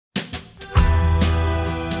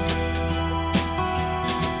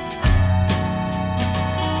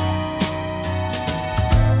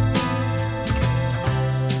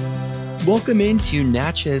Welcome into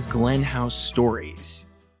Natchez Glen House Stories.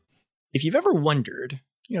 If you've ever wondered,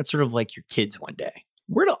 it's sort of like your kids one day,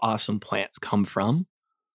 where do awesome plants come from?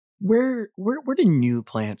 Where do new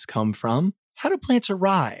plants come from? How do plants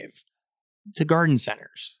arrive to garden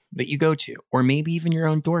centers that you go to, or maybe even your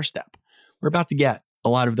own doorstep? We're about to get a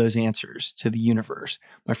lot of those answers to the universe.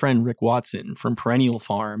 My friend Rick Watson from Perennial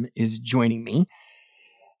Farm is joining me.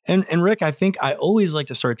 And Rick, I think I always like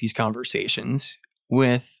to start these conversations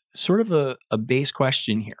with sort of a base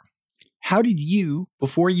question here. How did you,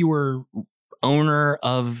 before you were owner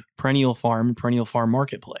of Perennial Farm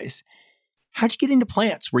Marketplace, how'd you get into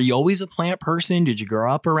plants? Were you always a plant person? Did you grow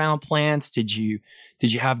up around plants? Did you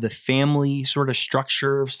have the family sort of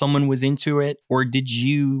structure if someone was into it? Or did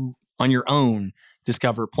you, on your own,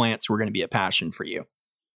 discover plants were going to be a passion for you?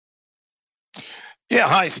 Yeah.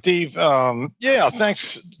 Hi, Steve.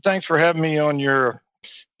 Thanks for having me on your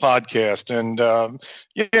podcast. And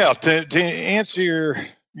to answer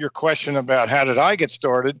your question about how did I get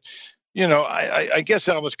started, I guess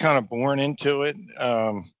I was kind of born into it.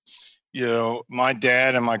 My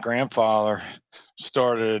dad and my grandfather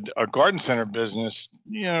started a garden center business,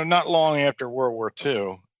 not long after World War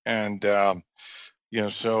II. And,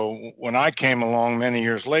 so when I came along many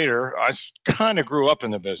years later, I kind of grew up in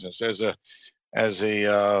the business as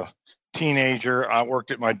a teenager. I worked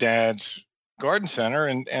at my dad's garden center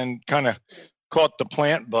and kind of caught the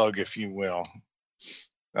plant bug, if you will.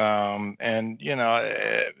 If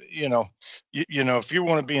you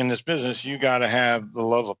want to be in this business, you got to have the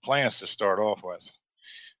love of plants to start off with.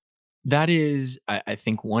 That is, I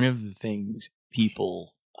think, one of the things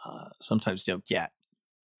people sometimes don't get.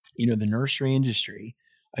 The nursery industry,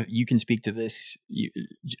 you can speak to this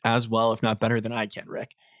as well, if not better than I can,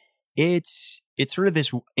 Rick. It's sort of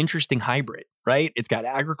this interesting hybrid, right? It's got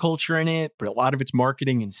agriculture in it, but a lot of it's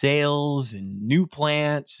marketing and sales and new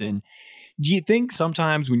plants. And do you think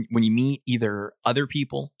sometimes when you meet either other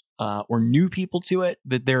people or new people to it,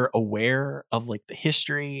 that they're aware of like the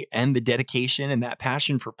history and the dedication and that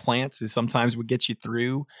passion for plants is sometimes what gets you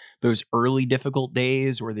through those early difficult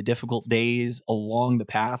days or the difficult days along the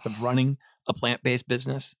path of running a plant-based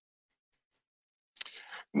business?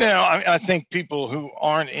 Now, I think people who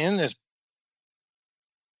aren't in this.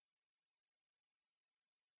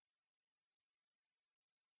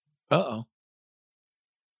 Uh-oh.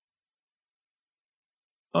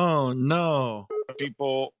 Oh, no.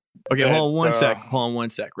 People. Okay, hold on one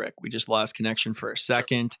sec, Rick. We just lost connection for a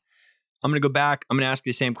second. I'm going to go back. I'm going to ask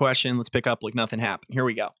you the same question. Let's pick up like nothing happened. Here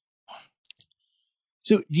we go.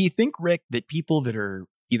 So do you think, Rick, that people that are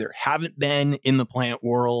either haven't been in the plant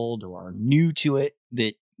world or are new to it,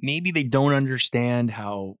 that maybe they don't understand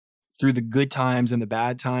how through the good times and the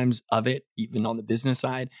bad times of it, even on the business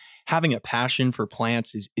side, having a passion for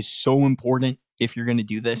plants is so important if you're going to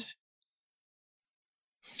do this?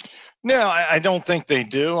 No, I don't think they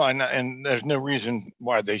do. And there's no reason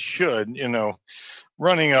why they should.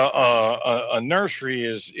 Running a nursery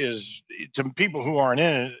is to people who aren't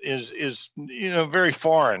in it is very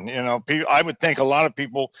foreign. I would think a lot of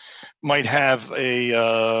people might have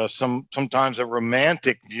sometimes a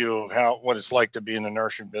romantic view of what it's like to be in the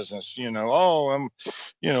nursery business. I'm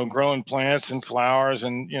growing plants and flowers,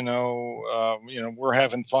 and we're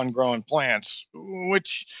having fun growing plants,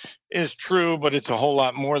 which is true, but it's a whole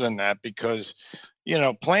lot more than that, because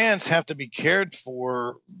plants have to be cared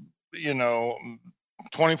for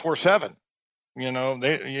 24/7.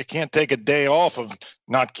 You can't take a day off of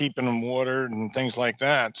not keeping them watered and things like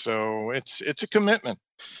that. So it's a commitment.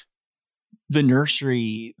 The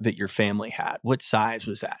nursery that your family had, what size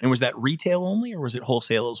was that? And was that retail only, or was it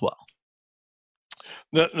wholesale as well?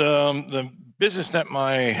 The business that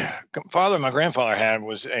my father and my grandfather had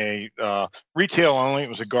was a retail only. It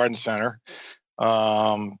was a garden center.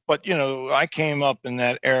 But I came up in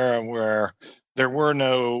that era where there were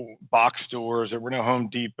no box stores, there were no Home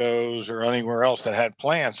Depots or anywhere else that had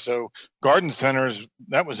plants. So garden centers,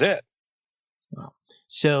 that was it. Wow.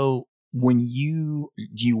 So do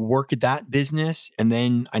you work at that business? And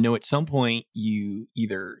then I know at some point you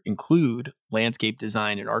either include landscape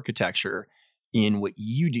design and architecture in what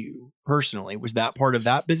you do personally. Was that part of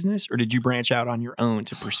that business, or did you branch out on your own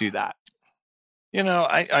to pursue that?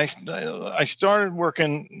 I started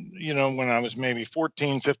working, when I was maybe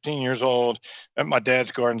 14, 15 years old at my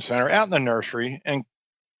dad's garden center out in the nursery, and,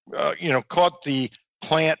 caught the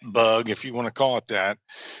plant bug, if you want to call it that,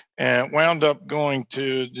 and wound up going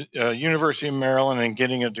to the University of Maryland and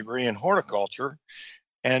getting a degree in horticulture,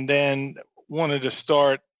 and then wanted to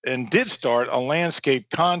start a landscape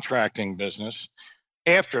contracting business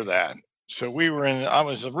after that. So I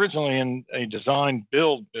was originally in a design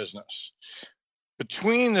build business,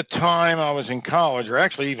 between the time I was in college, or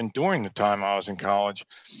actually even during the time I was in college,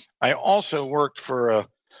 I also worked for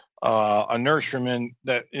a nurseryman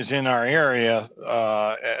that is in our area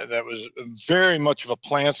that was very much of a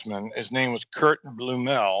plantsman. His name was Kurt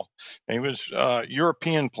Blumel. He was a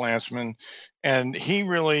European plantsman, and he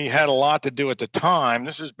really had a lot to do at the time.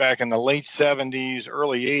 This is back in the late 70s,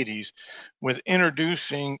 early 80s, with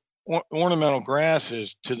introducing ornamental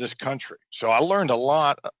grasses to this country. So I learned a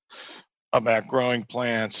lot about growing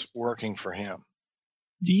plants working for him.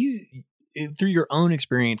 Do you, through your own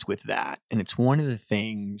experience with that, and it's one of the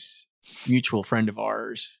things mutual friend of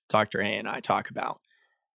ours, Dr. A, and I talk about,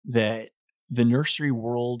 that the nursery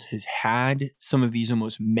world has had some of these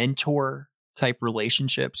almost mentor type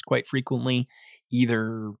relationships quite frequently.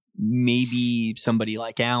 Either maybe somebody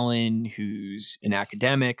like Alan, who's an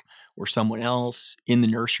academic, or someone else in the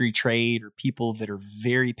nursery trade, or people that are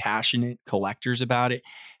very passionate collectors about it.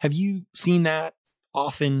 Have you seen that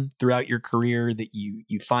often throughout your career, that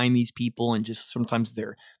you find these people and just sometimes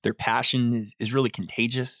their passion is really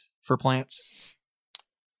contagious for plants?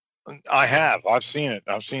 I have. I've seen it.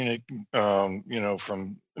 I've seen it,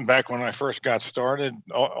 from back when I first got started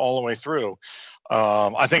all the way through.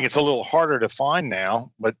 I think it's a little harder to find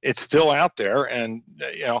now, but it's still out there. And,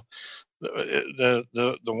 the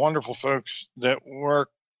wonderful folks that work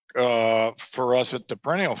for us at the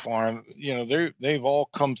Perennial Farm, they've all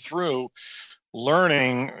come through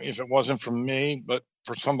learning, if it wasn't from me, but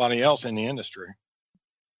for somebody else in the industry.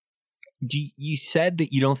 You said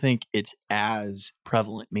that you don't think it's as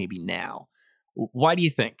prevalent maybe now. Why do you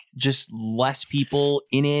think? Just less people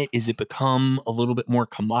in it? Is it become a little bit more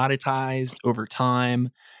commoditized over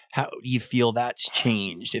time? How do you feel that's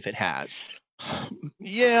changed, if it has?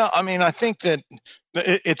 Yeah, I mean, I think that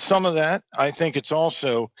it's some of that. I think it's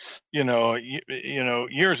also,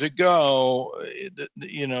 years ago,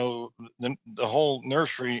 the whole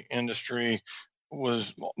nursery industry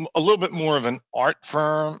was a little bit more of an art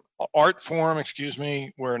form, excuse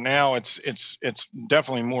me, where now it's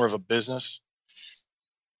definitely more of a business.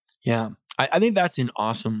 Yeah, I think that's an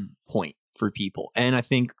awesome point for people. And I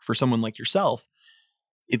think for someone like yourself,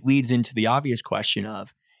 it leads into the obvious question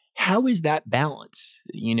of, how is that balance?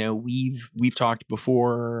 We've talked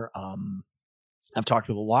before. I've talked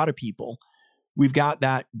with a lot of people. We've got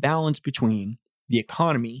that balance between the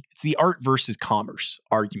economy. It's the art versus commerce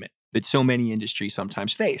argument that so many industries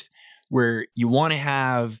sometimes face, where you want to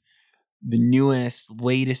have the newest,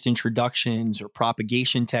 latest introductions or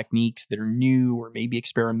propagation techniques that are new or maybe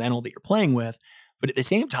experimental that you're playing with. But at the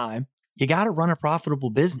same time, you got to run a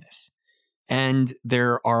profitable business. And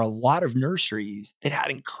there are a lot of nurseries that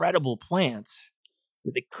had incredible plants,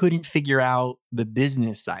 but they couldn't figure out the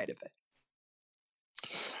business side of it.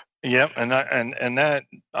 Yep, and that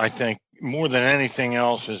I think more than anything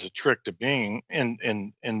else is a trick to being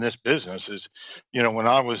in this business. Is, when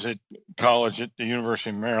I was at college at the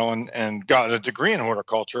University of Maryland and got a degree in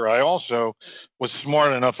horticulture, I also was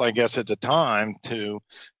smart enough, I guess, at the time to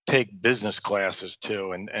take business classes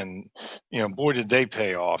too, and boy, did they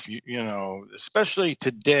pay off. Especially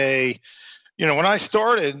today. When I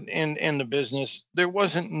started in the business, there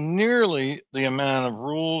wasn't nearly the amount of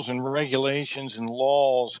rules and regulations and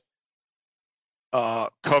laws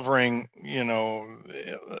covering,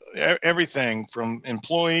 everything from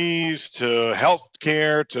employees to health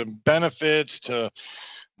care to benefits to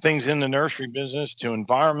things in the nursery business to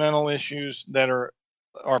environmental issues that are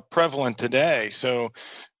prevalent today. So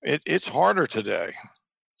it's harder today.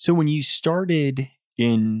 So when you started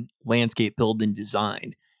in landscape build and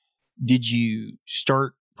design, did you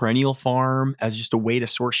start Perennial Farm as just a way to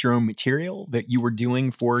source your own material that you were doing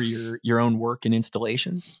for your own work and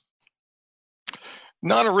installations?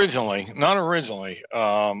 Not originally.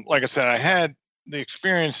 Like I said, I had the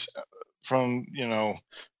experience from,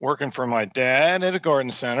 working for my dad at a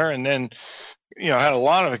garden center, and then, got a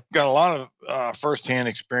lot of firsthand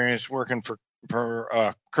experience working for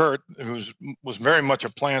Kurt, was very much a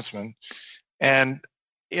plantsman. And,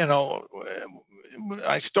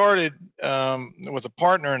 I started with a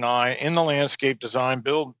partner and I in the landscape design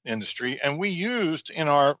build industry, and we used in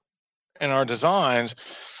our designs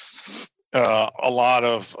a lot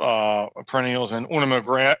of perennials and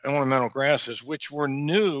ornamental grasses, which were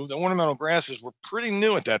new. The ornamental grasses were pretty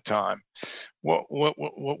new at that time.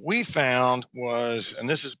 What we found was, and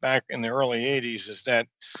this is back in the early 80s, is that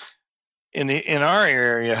in our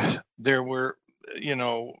area there were,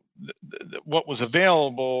 what was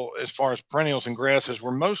available as far as perennials and grasses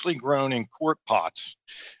were mostly grown in quart pots,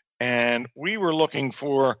 and we were looking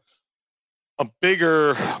for a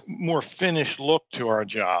bigger, more finished look to our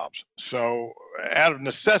jobs. So out of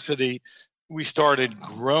necessity, we started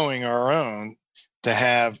growing our own. to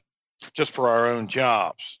have just for our own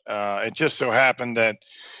jobs. It just so happened that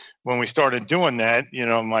when we started doing that,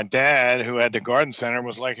 my dad, who had the garden center,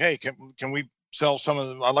 was like, "Hey, can we sell some of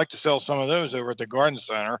them? I'd like to sell some of those over at the garden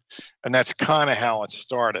center," and that's kind of how it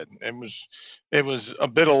started. It was a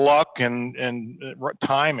bit of luck and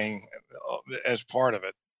timing as part of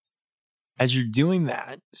it. As you're doing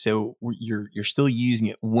that, so you're still using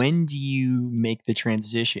it. When do you make the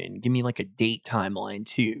transition? Give me like a date timeline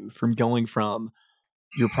too, from going from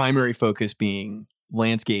your primary focus being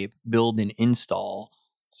landscape, build and install,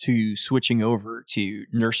 to switching over to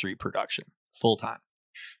nursery production full time.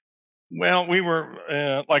 Well, we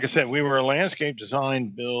were, like I said, we were a landscape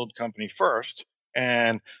design build company first.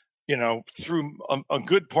 And, through a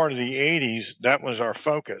good part of the 80s, that was our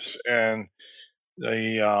focus. And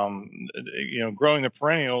growing the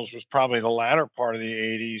perennials was probably the latter part of the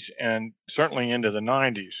 80s and certainly into the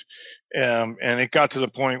 90s. And it got to the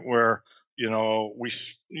point where,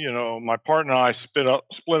 my partner and I split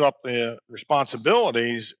up the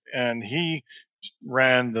responsibilities, and he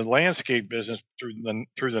ran the landscape business through the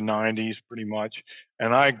 90s pretty much,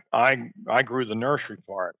 and I grew the nursery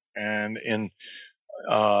part. And in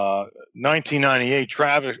 1998,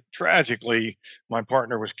 tragically, my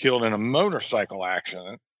partner was killed in a motorcycle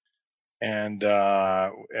accident, and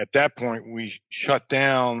at that point we shut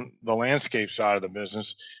down the landscape side of the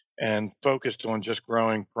business and focused on just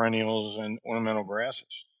growing perennials and ornamental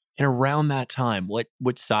grasses. And around that time, what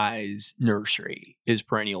size nursery is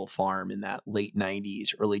Perennial Farm in that late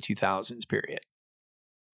 90s, early 2000s period?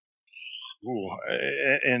 Ooh,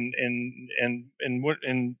 and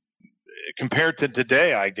compared to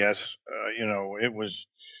today, I guess, it was,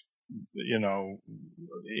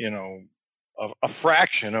 a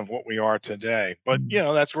fraction of what we are today. But,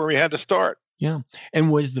 that's where we had to start. Yeah.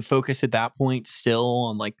 And was the focus at that point still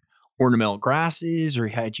on like ornamental grasses, or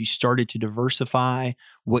had you started to diversify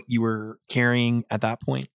what you were carrying at that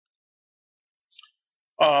point?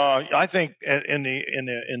 I think during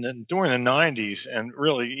the 90s and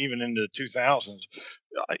really even into the 2000s,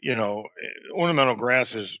 ornamental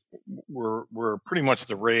grasses were pretty much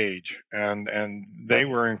the rage, and they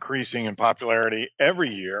were increasing in popularity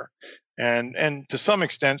every year, and to some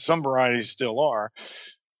extent, some varieties still are.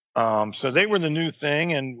 So they were the new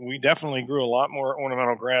thing, and we definitely grew a lot more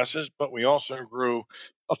ornamental grasses, but we also grew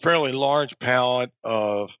a fairly large palette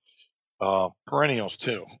of perennials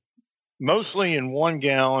too, mostly in 1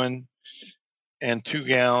 gallon and 2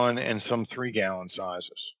 gallon and some 3 gallon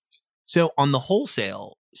sizes. So on the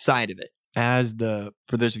wholesale side of it,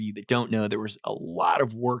 for those of you that don't know, there was a lot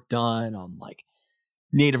of work done on like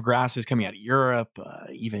native grasses coming out of Europe.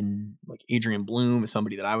 Even like Adrian Bloom is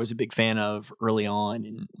somebody that I was a big fan of early on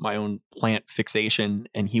in my own plant fixation.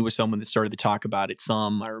 And he was someone that started to talk about it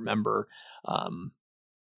some, I remember.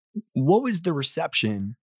 What was the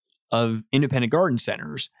reception of independent garden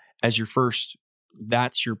centers as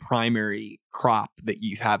that's your primary crop that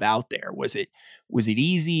you have out there? Was it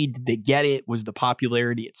easy? Did they get it? Was the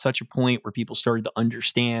popularity at such a point where people started to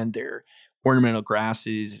understand their ornamental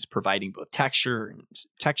grasses is providing both texture and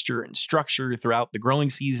structure throughout the growing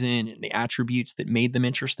season, and the attributes that made them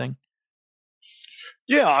interesting?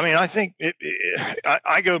 Yeah, I mean, I think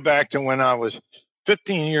I go back to when I was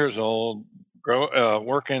 15 years old,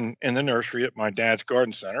 working in the nursery at my dad's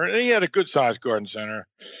garden center. And he had a good sized garden center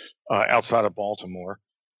outside of Baltimore.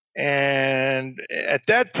 And at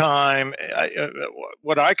that time,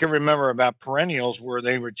 what I can remember about perennials were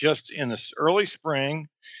they were just in the early spring,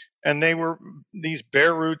 and they were these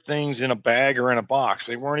bare root things in a bag or in a box.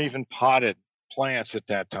 They weren't even potted plants at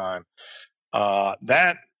that time.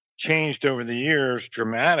 That changed over the years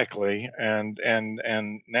dramatically, and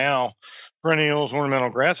now perennials, ornamental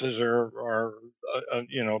grasses are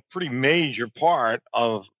a pretty major part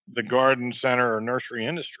of the garden center or nursery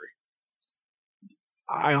industry.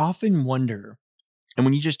 I often wonder, and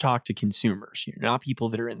when you just talk to consumers, not people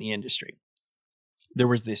that are in the industry, there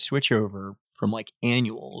was this switch over from like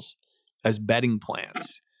annuals as bedding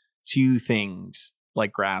plants to things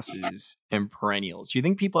like grasses and perennials. Do you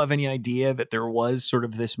think people have any idea that there was sort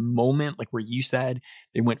of this moment, like where you said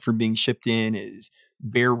they went from being shipped in as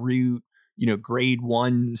bare root, grade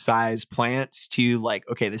 1 size plants to like,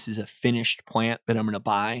 okay, this is a finished plant that I'm going to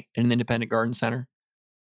buy in an independent garden center?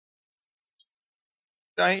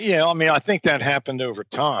 I think that happened over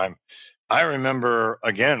time. I remember,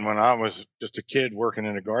 again, when I was just a kid working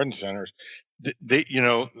in the garden centers,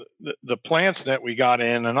 the plants that we got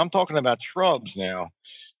in, and I'm talking about shrubs now,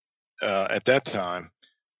 at that time,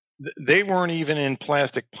 they weren't even in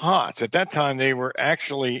plastic pots. At that time, they were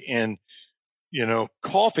actually in,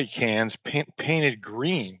 coffee cans painted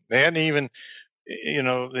green. They hadn't even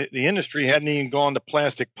the industry hadn't even gone to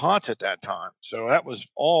plastic pots at that time. So that was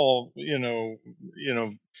all,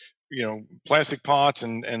 plastic pots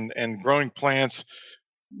and growing plants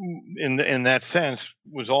in that sense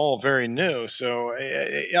was all very new. So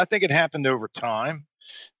I think it happened over time.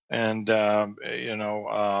 And, I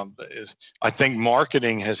think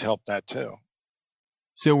marketing has helped that too.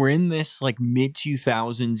 So we're in this like mid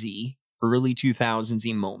 2000s, early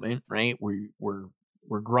 2000s moment, right? We're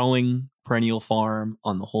growing Perennial Farm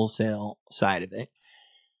on the wholesale side of it.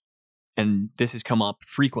 And this has come up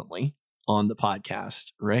frequently on the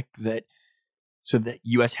podcast, Rick, that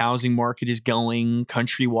U.S. housing market is going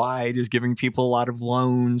countrywide, is giving people a lot of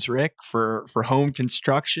loans, Rick, for home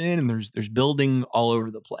construction, and there's building all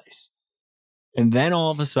over the place. And then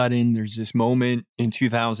all of a sudden, there's this moment in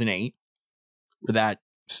 2008 where that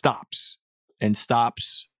stops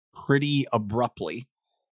pretty abruptly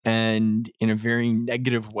and in a very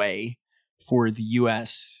negative way for the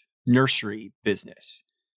U.S. nursery business.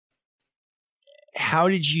 How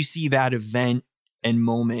did you see that event and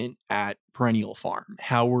moment at Perennial Farm?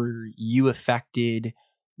 How were you affected?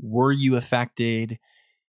 Were you affected?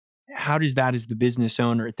 How does that, as the business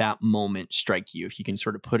owner at that moment, strike you? If you can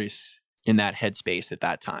sort of put us in that headspace at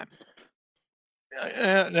that time.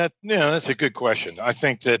 That's a good question. I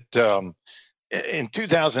think that in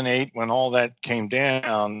 2008, when all that came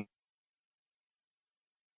down,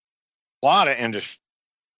 a lot of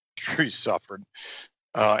industries suffered.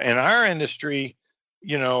 In our industry,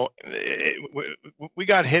 we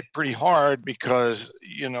got hit pretty hard because,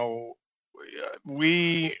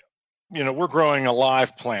 we're growing a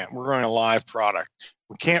live plant. We're growing a live product.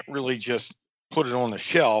 We can't really just put it on the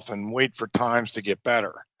shelf and wait for times to get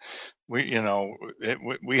better. We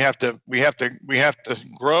have to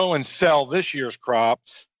grow and sell this year's crop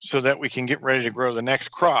so that we can get ready to grow the next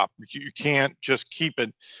crop. You can't just keep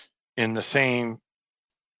it in the same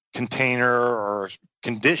container or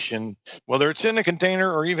condition, whether it's in a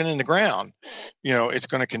container or even in the ground. It's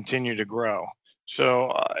going to continue to grow.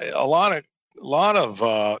 So a lot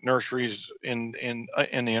of nurseries in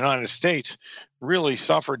the United States really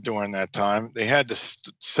suffered during that time. They had to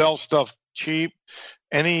sell stuff cheap.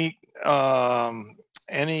 Any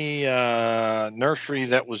nursery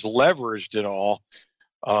that was leveraged at all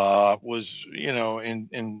was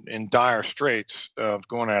in dire straits of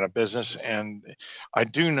going out of business. And I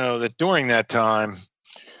do know that during that time,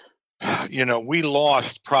 we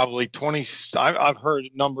lost probably I've heard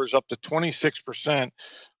numbers up to 26%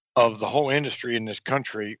 of the whole industry in this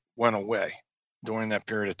country went away during that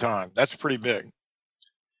period of time. That's pretty big.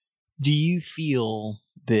 Do you feel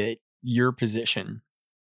that your position,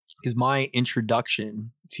 because my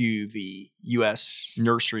introduction to the U.S.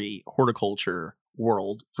 nursery horticulture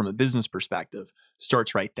world from a business perspective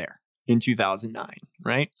starts right there in 2009,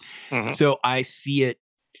 right? Mm-hmm. So I see it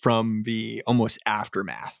from the almost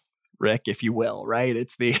aftermath, Rick, if you will, right?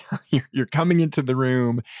 It's you're coming into the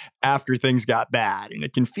room after things got bad, and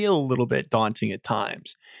it can feel a little bit daunting at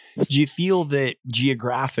times. Do you feel that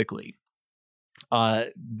geographically,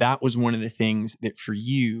 that was one of the things that for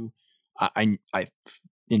you, I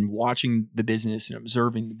in watching the business and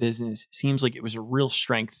observing the business, seems like it was a real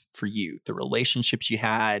strength for you. The relationships you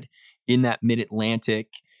had in that mid-Atlantic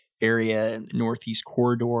area and the Northeast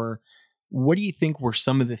corridor. What do you think were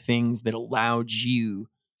some of the things that allowed you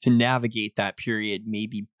to navigate that period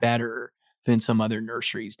maybe better than some other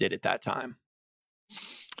nurseries did at that time?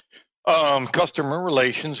 Customer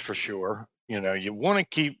relations, for sure. You want to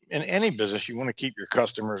keep, in any business, you want to keep your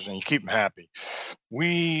customers and you keep them happy.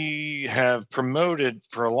 We have promoted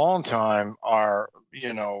for a long time our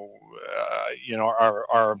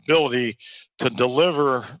ability to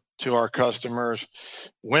deliver to our customers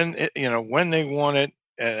when they want it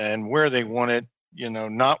and where they want it,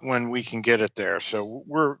 not when we can get it there. So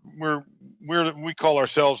we call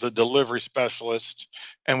ourselves the delivery specialists,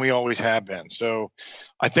 and we always have been. So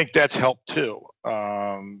I think that's helped too.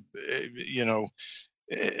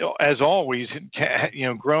 As always,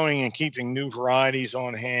 growing and keeping new varieties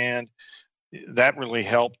on hand, that really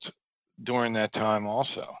helped during that time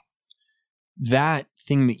also. That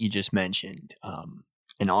thing that you just mentioned,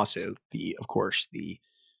 and also of course, the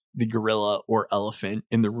gorilla or elephant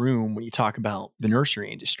in the room when you talk about the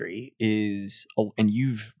nursery industry is, and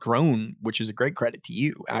you've grown, which is a great credit to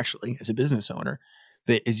you actually as a business owner,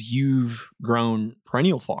 that as you've grown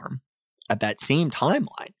Perennial Farm at that same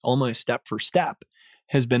timeline, almost step for step,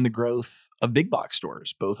 has been the growth of big box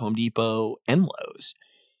stores, both Home Depot and Lowe's.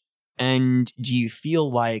 And do you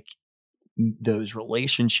feel like those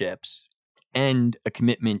relationships and a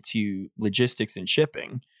commitment to logistics and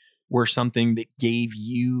shipping were something that gave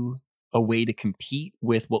you a way to compete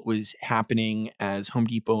with what was happening as Home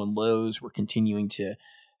Depot and Lowe's were continuing to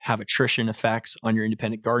have attrition effects on your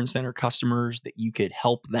independent garden center customers, that you could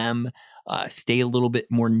help them stay a little bit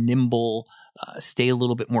more nimble, stay a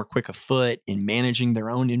little bit more quick afoot in managing their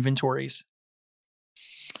own inventories?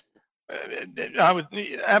 I would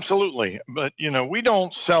absolutely, but we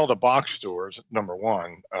don't sell to box stores, number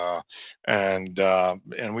one, and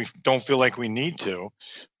we don't feel like we need to.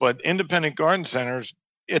 But independent garden centers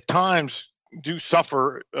at times do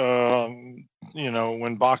suffer,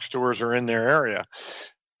 when box stores are in their area.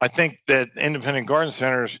 I think that independent garden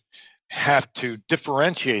centers have to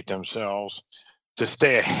differentiate themselves to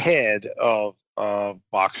stay ahead of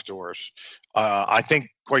box stores. I think,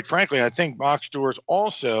 quite frankly, I think box stores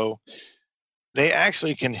also, they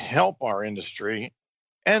actually can help our industry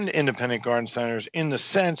and independent garden centers in the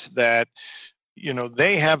sense that,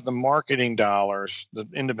 they have the marketing dollars, the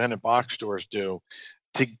independent box stores do,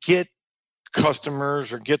 to get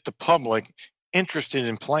customers or get the public interested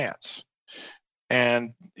in plants.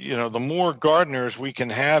 And, the more gardeners we can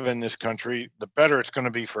have in this country, the better it's going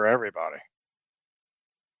to be for everybody.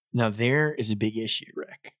 Now, there is a big issue,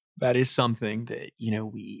 Rick. That is something that,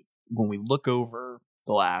 when we look over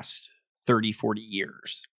the last 30, 40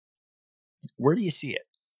 years, where do you see it?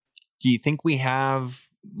 Do you think we have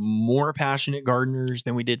more passionate gardeners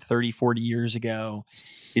than we did 30, 40 years ago?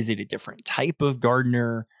 Is it a different type of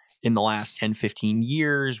gardener? In the last 10, 15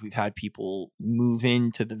 years, we've had people move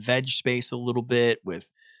into the veg space a little bit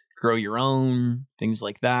with grow your own, things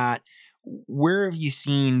like that. Where have you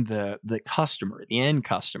seen the customer, the end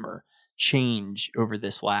customer, change over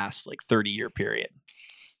this last 30-year period?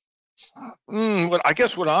 I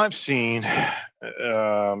guess what I've seen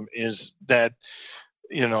is that,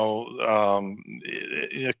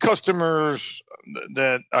 customers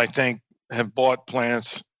that I think have bought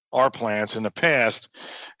our plants in the past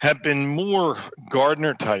have been more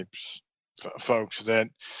gardener types, folks that,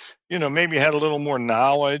 maybe had a little more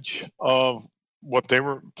knowledge of what they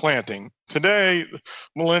were planting. Today,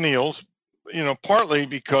 millennials, partly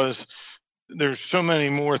because there's so many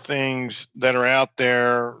more things that are out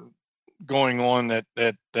there going on that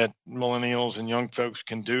millennials and young folks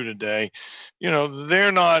can do today.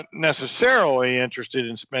 They're not necessarily interested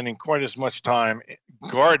in spending quite as much time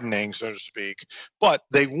gardening, so to speak, but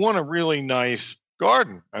they want a really nice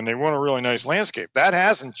garden and they want a really nice landscape. That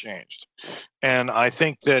hasn't changed. And I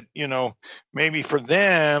think that, maybe for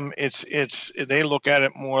them, it's they look at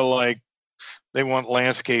it more like they want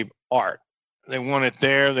landscape art. They want it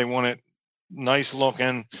there. They want it nice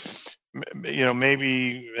looking,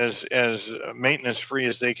 maybe as maintenance free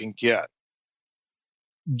as they can get.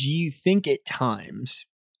 Do you think at times,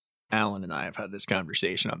 Alan and I have had this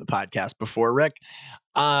conversation on the podcast before, Rick,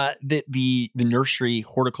 that the nursery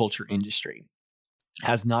horticulture industry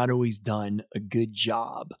has not always done a good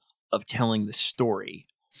job of telling the story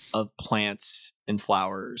of plants and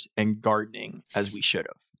flowers and gardening as we should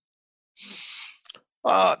have?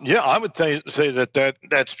 Yeah, I would say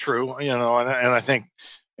that's true. And I think,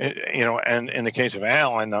 and in the case of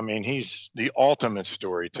Alan, I mean, he's the ultimate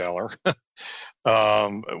storyteller,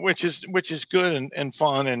 which is good and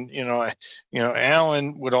fun. And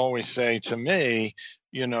Alan would always say to me,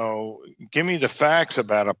 give me the facts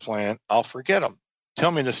about a plant, I'll forget them.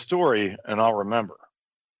 Tell me the story, and I'll remember.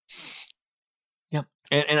 Yeah,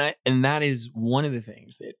 and that is one of the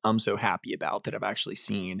things that I'm so happy about, that I've actually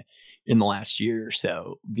seen in the last year or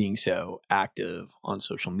so, being so active on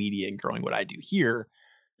social media and growing what I do here.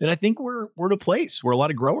 That I think we're at a place where a lot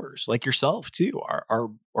of growers like yourself too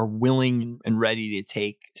are willing and ready to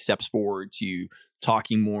take steps forward to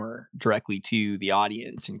talking more directly to the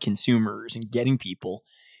audience and consumers and getting people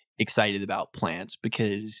excited about plants,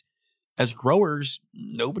 because as growers,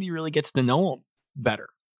 nobody really gets to know them better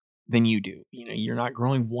than you do. You're not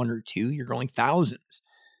growing one or two, you're growing thousands.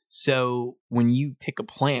 So when you pick a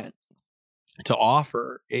plant to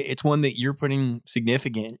offer, it's one that you're putting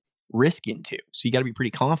significant risk into. So you got to be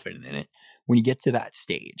pretty confident in it when you get to that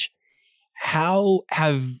stage. How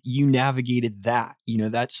have you navigated that?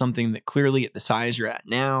 That's something that clearly at the size you're at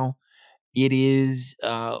now, it is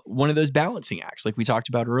one of those balancing acts, like we talked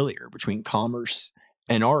about earlier, between commerce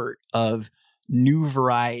and art, of new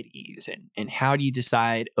varieties. And how do you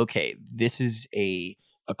decide, okay, this is a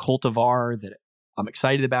cultivar that I'm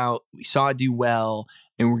excited about, we saw it do well,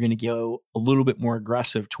 and we're going to go a little bit more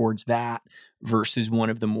aggressive towards that versus one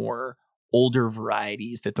of the more older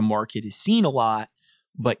varieties that the market has seen a lot,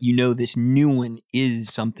 but this new one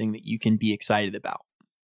is something that you can be excited about?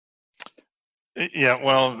 Yeah,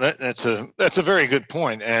 well, that's a very good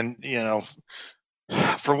point. And,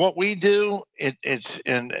 for what we do,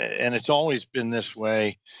 it's always been this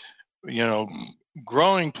way. you know,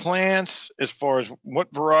 growing plants as far as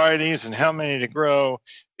what varieties and how many to grow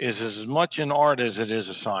is as much an art as it is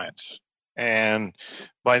a science. And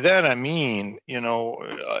by that I mean,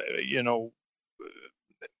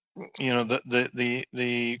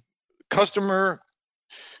 the customer,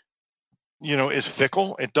 is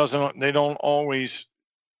fickle. They don't always,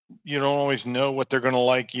 you don't always know what they're going to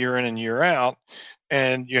like year in and year out,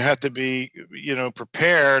 and you have to be,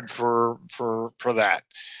 prepared for that.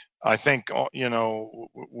 I think,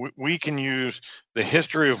 we can use the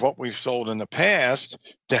history of what we've sold in the past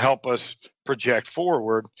to help us project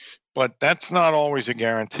forward, but that's not always a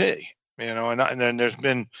guarantee. And then there's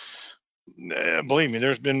been, believe me,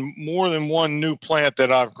 there's been more than one new plant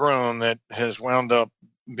that I've grown that has wound up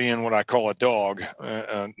being what I call a dog,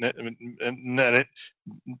 and that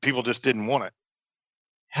people just didn't want it.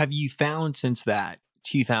 Have you found since that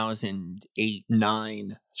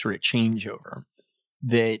 2008-9 sort of changeover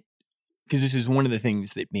that, because this is one of the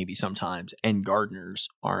things that maybe sometimes end gardeners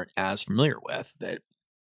aren't as familiar with, that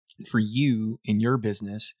for you in your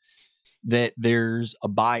business, that there's a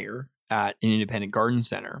buyer at an independent garden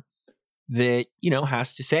center that,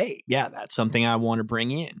 has to say, yeah, that's something I want to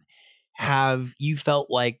bring in. Have you felt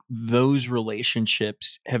like those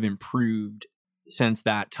relationships have improved since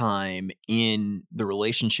that time in the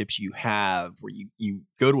relationships you have where you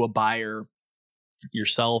go to a buyer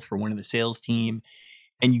yourself or one of the sales team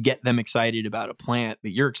and you get them excited about a plant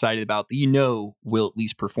that you're excited about that will at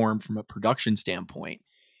least perform from a production standpoint,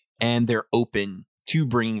 and they're open to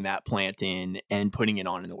bringing that plant in and putting it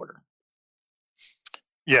on an order?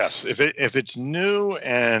 Yes, if it's new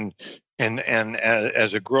and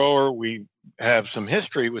as a grower, we have some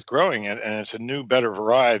history with growing it, and it's a new, better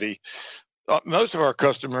variety. Most of our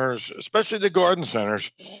customers, especially the garden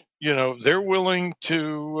centers, they're willing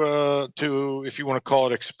to, if you want to call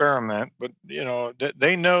it experiment, but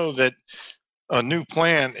they know that a new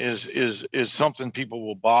plant is something people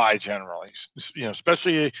will buy generally.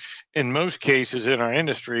 Especially in most cases in our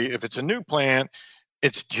industry, if it's a new plant,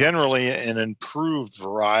 it's generally an improved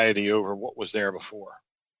variety over what was there before.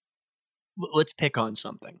 Let's pick on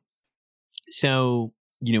something. So,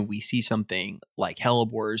 we see something like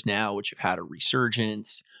hellebores now, which have had a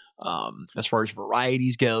resurgence. As far as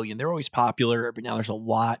varieties go, they're always popular, but now there's a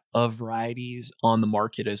lot of varieties on the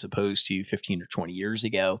market as opposed to 15 or 20 years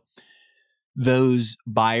ago. Those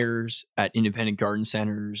buyers at independent garden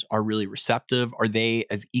centers are really receptive. Are they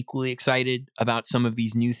as equally excited about some of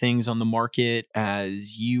these new things on the market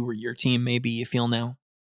as you or your team maybe feel now?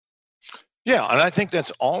 Yeah, and I think that's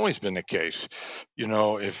always been the case.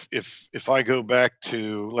 If I go back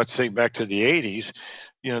to, let's say, back to the '80s,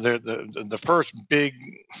 the first big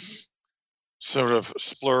sort of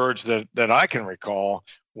splurge that I can recall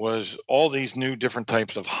was all these new different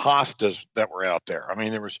types of hostas that were out there. I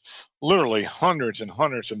mean, there was literally hundreds and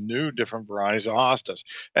hundreds of new different varieties of hostas,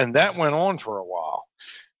 and that went on for a while,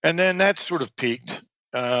 and then that sort of peaked,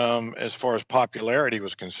 as far as popularity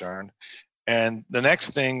was concerned. And the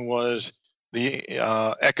next thing was the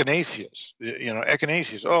echinaceas.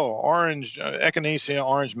 Echinaceas. Oh, orange echinacea,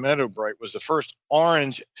 orange meadow bright was the first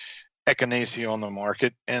orange echinacea on the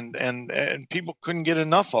market, and people couldn't get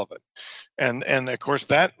enough of it. And of course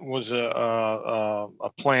that was a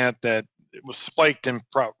plant that it was spiked in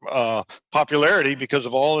popularity because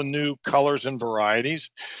of all the new colors and varieties,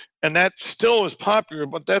 and that still is popular,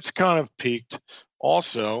 but that's kind of peaked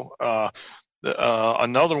also.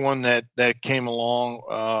 Another one that came along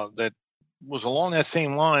that was along that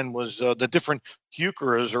same line was the different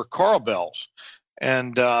heucheras or coral bells,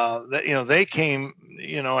 and they came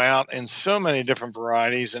out in so many different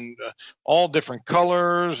varieties and all different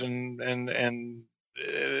colors and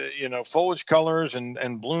foliage colors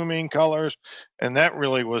and blooming colors, and that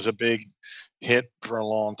really was a big hit for a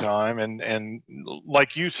long time. And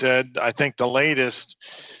like you said, I think the latest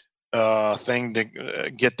thing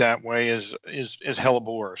to get that way is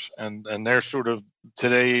hellebores, and they're sort of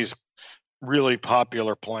today's really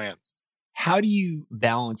popular plant. How do you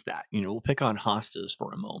balance that? We'll pick on hostas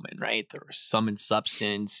for a moment, right? There were some in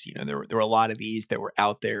substance. There were a lot of these that were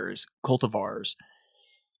out there as cultivars.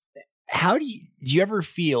 How do you ever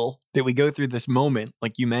feel that we go through this moment,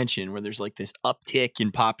 like you mentioned, where there's like this uptick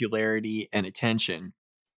in popularity and attention,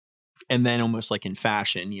 and then almost like in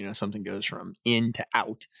fashion, something goes from in to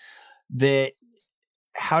out? That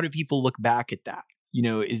how do people look back at that?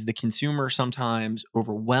 Is the consumer sometimes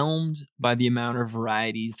overwhelmed by the amount of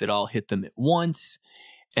varieties that all hit them at once?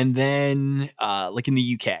 And then, like in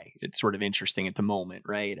the UK, it's sort of interesting at the moment,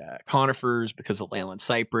 right? Conifers, because of Leyland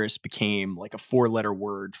cypress, became like a 4-letter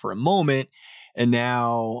word for a moment. And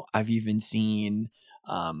now I've even seen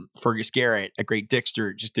Fergus Garrett at Great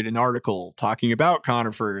Dixter just did an article talking about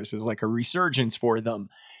conifers as like a resurgence for them,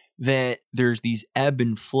 that there's these ebb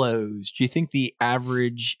and flows. Do you think the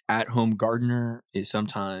average at-home gardener is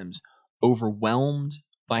sometimes overwhelmed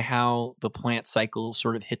by how the plant cycle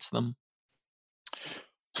sort of hits them?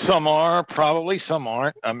 Some are, probably, some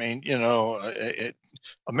aren't. I mean,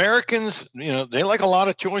 Americans, they like a lot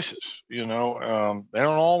of choices. They don't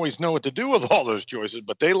always know what to do with all those choices,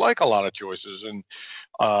 but they like a lot of choices, and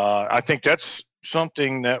I think that's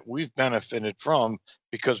something that we've benefited from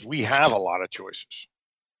because we have a lot of choices.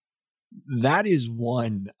 That is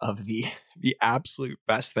one of the absolute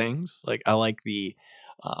best things. Like, I like the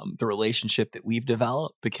relationship that we've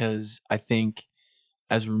developed, because I think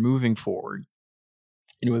as we're moving forward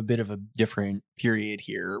into a bit of a different period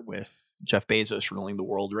here with Jeff Bezos ruling the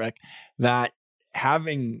world, Rick, that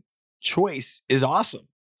having choice is awesome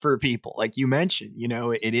for people. Like you mentioned,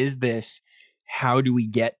 it is this, how do we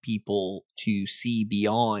get people to see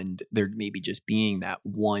beyond there maybe just being that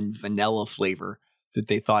one vanilla flavor that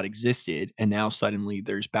they thought existed, and now suddenly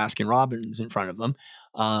there's Baskin Robbins in front of them.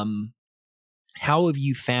 How have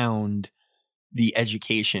you found the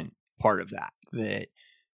education part of that?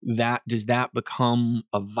 That does that become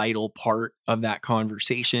a vital part of that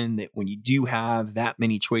conversation, that when you do have that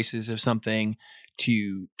many choices of something,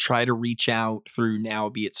 to try to reach out through, now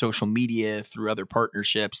be it social media, through other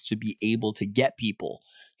partnerships, to be able to get people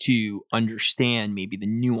to understand maybe the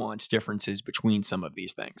nuanced differences between some of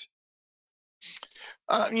these things?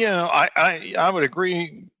 I would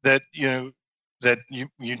agree that the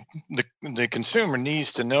consumer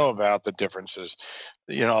needs to know about the differences.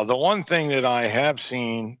 The one thing that I have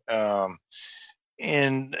seen,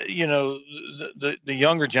 in the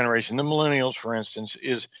younger generation, the millennials, for instance,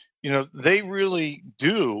 is they really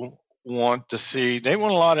do want to see. They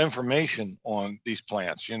want a lot of information on these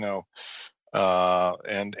plants. And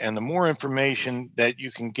the more information that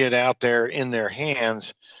you can get out there in their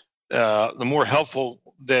hands, the more helpful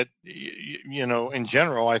that, in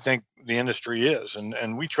general, I think the industry is.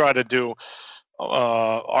 And we try to do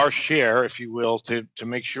our share, if you will, to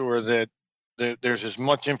make sure that there's as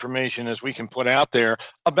much information as we can put out there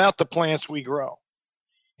about the plants we grow.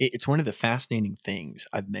 It's one of the fascinating things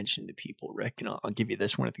I've mentioned to people, Rick, and I'll give you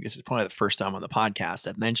this one. I think this is probably the first time on the podcast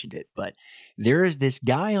I've mentioned it, but there is this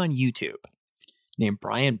guy on YouTube named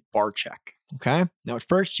Brian Barczyk. Okay. Now, at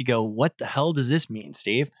first you go, what the hell does this mean,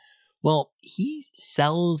 Steve? Well, he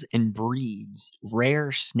sells and breeds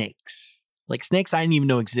rare snakes, like snakes I didn't even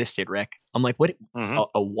know existed, Rick. I'm like, what? Mm-hmm.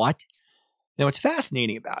 A what? Now, what's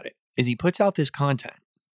fascinating about it is he puts out this content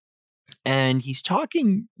and he's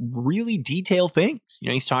talking really detailed things.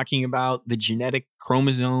 He's talking about the genetic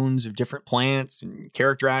chromosomes of different plants and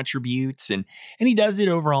character attributes, and he does it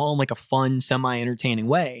overall in like a fun, semi-entertaining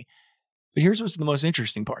way. But here's what's the most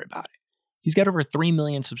interesting part about it. He's got over 3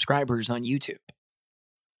 million subscribers on YouTube.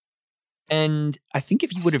 And I think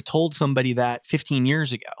if you would have told somebody that 15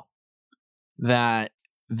 years ago, that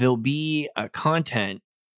there'll be a content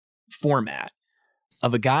format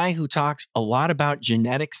of a guy who talks a lot about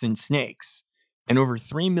genetics and snakes, and over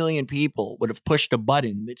 3 million people would have pushed a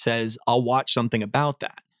button that says, I'll watch something about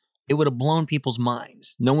that, it would have blown people's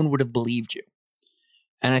minds. No one would have believed you.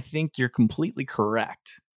 And I think you're completely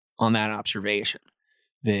correct on that observation,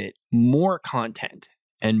 that more content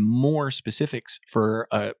and more specifics for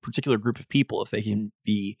a particular group of people, if they can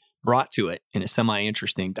be brought to it in a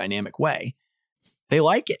semi-interesting, dynamic way, they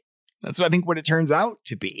like it. That's what I think what it turns out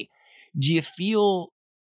to be. Do you feel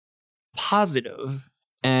positive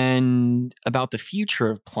and about the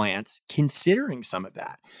future of plants considering some of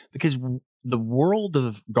that? Because the world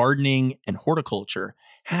of gardening and horticulture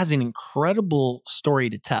has an incredible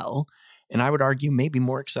story to tell, and I would argue maybe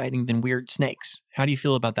more exciting than weird snakes. How do you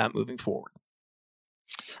feel about that moving forward?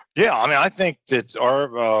 Yeah, I mean, I think that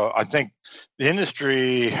I think the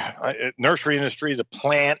industry, nursery industry, the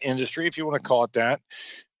plant industry, if you want to call it that,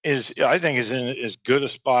 I think is in as good a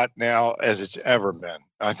spot now as it's ever been.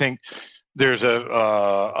 I think there's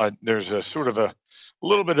a sort of a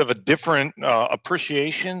little bit of a different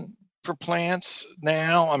appreciation for plants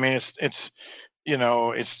now. I mean, it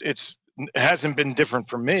hasn't been different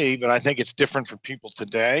for me, but I think it's different for people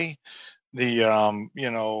today. When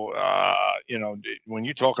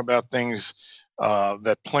you talk about things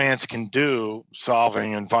that plants can do,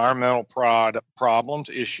 solving environmental problems,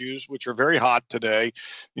 issues, which are very hot today,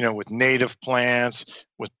 with native plants,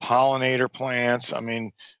 with pollinator plants. I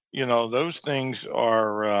mean, those things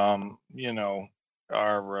are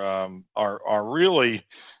really,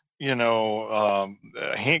 go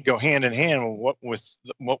hand in hand with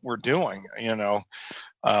what we're doing.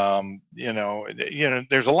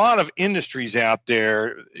 There's a lot of industries out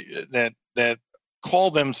there that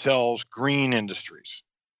call themselves green industries.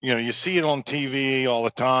 You see it on TV all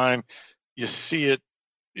the time. You see it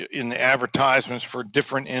in the advertisements for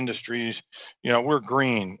different industries. We're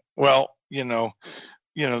green. Well, the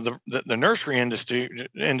nursery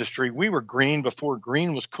industry, we were green before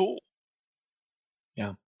green was cool.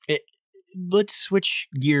 Yeah. Let's switch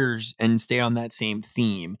gears and stay on that same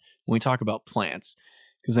theme when we talk about plants,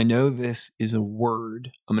 because I know this is a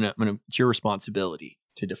word. It's your responsibility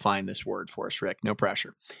to define this word for us, Rick. No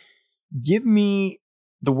pressure. Give me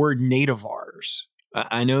the word nativars.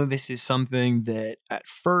 I know this is something that at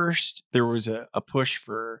first there was a push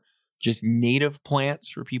for just native plants.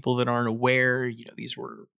 For people that aren't aware, these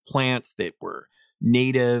were plants that were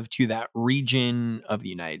native to that region of the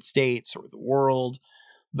United States or the world.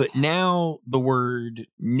 But now the word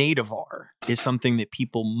nativar is something that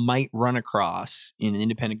people might run across in an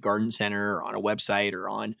independent garden center or on a website or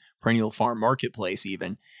on Perennial Farm Marketplace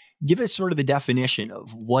even. Give us sort of the definition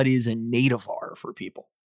of what is a nativar for people.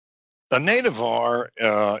 A nativar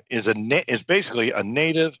is basically a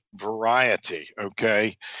native variety,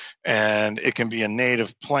 okay? And it can be a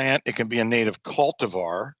native plant. It can be a native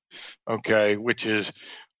cultivar, okay, which is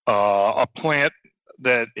a plant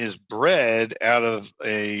that is bred out of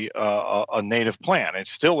a native plant.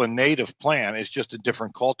 It's still a native plant. It's just a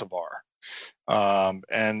different cultivar.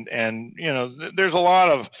 There's a lot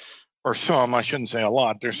of, or some, I shouldn't say a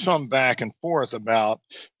lot, there's some back and forth about,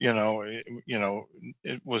 is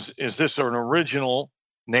this an original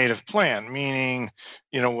native plant? Meaning,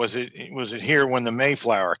 was it here when the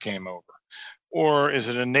Mayflower came over? Or is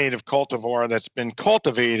it a native cultivar that's been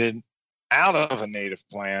cultivated out of a native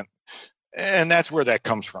plant? And that's where that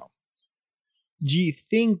comes from. Do you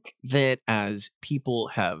think that as people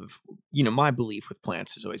have, my belief with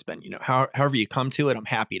plants has always been, however you come to it, I'm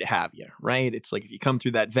happy to have you, right? It's like if you come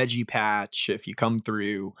through that veggie patch, if you come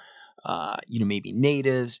through, maybe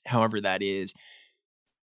natives, however that is,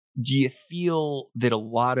 do you feel that a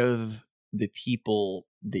lot of the people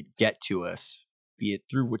that get to us, be it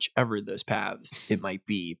through whichever of those paths it might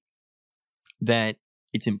be, that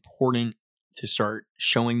it's important to start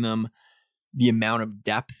showing them the amount of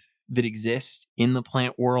depth that exists in the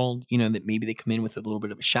plant world, that maybe they come in with a little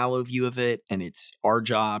bit of a shallow view of it, and it's our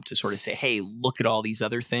job to sort of say, hey, look at all these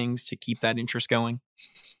other things to keep that interest going?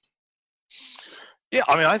 Yeah,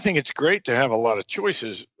 I think it's great to have a lot of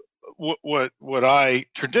choices. What I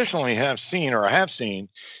traditionally have seen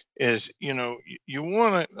is, you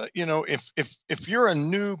want to, if you're a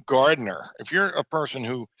new gardener, if you're a person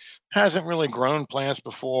who hasn't really grown plants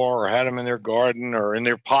before or had them in their garden or in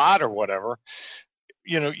their pot or whatever,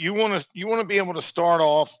 you want to be able to start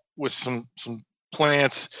off with some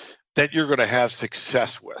plants that you're going to have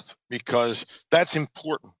success with, because that's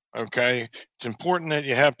important. Okay, it's important that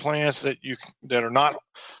you have plants that are not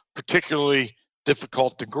particularly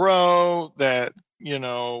difficult to grow, that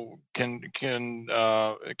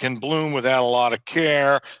can bloom without a lot of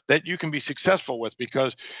care, that you can be successful with.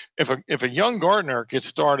 Because if a young gardener gets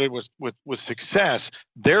started with success,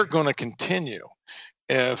 they're going to continue.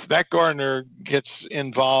 If that gardener gets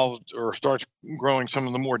involved or starts growing some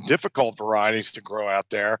of the more difficult varieties to grow out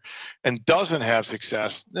there and doesn't have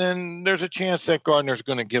success, then there's a chance that gardener is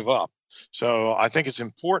going to give up. So I think it's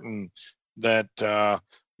important that that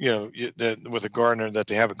with a gardener that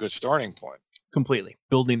they have a good starting point. Completely.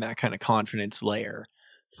 Building that kind of confidence layer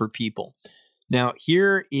for people. Now,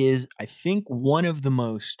 here is, I think, one of the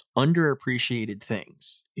most underappreciated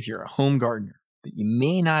things, if you're a home gardener, that you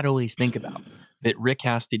may not always think about, that Rick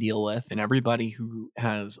has to deal with and everybody who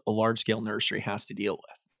has a large-scale nursery has to deal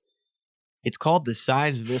with. It's called the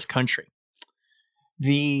size of this country.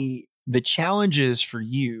 The challenges for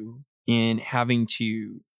you in having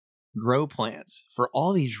to grow plants for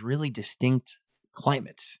all these really distinct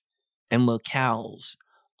climates and locales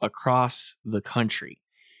across the country.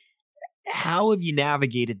 How have you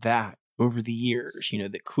navigated that over the years?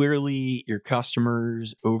 That clearly your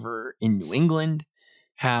customers over in New England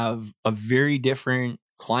have a very different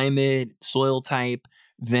climate, soil type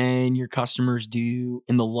than your customers do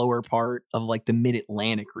in the lower part of like the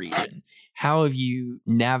mid-Atlantic region. How have you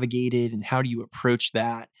navigated and how do you approach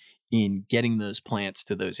that in getting those plants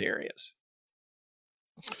to those areas?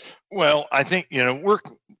 Well, I think,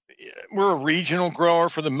 we're a regional grower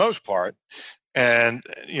for the most part. And,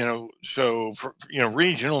 so for,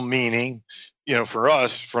 regional meaning, for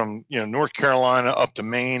us from, North Carolina up to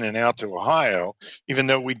Maine and out to Ohio, even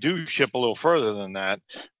though we do ship a little further than that,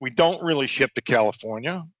 we don't really ship to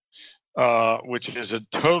California. which is a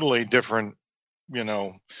totally different, you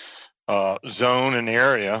know, zone and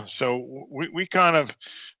area. So we kind of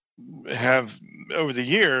have over the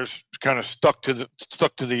years kind of stuck to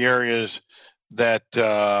the areas that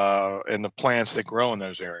and the plants that grow in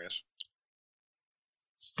those areas.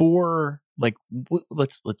 For like,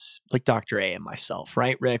 let's like Dr. A and myself,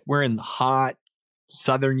 right, Rick? We're in the hot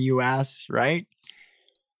southern U.S., right?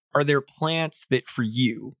 Are there plants that for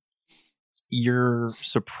you, you're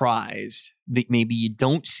surprised that maybe you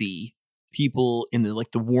don't see people in the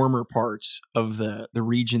like the warmer parts of the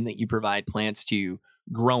region that you provide plants to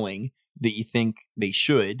growing that you think they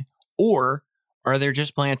should? Or are there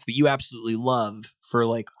just plants that you absolutely love for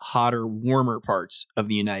like hotter, warmer parts of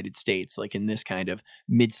the United States, like in this kind of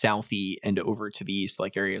mid southy and over to the east,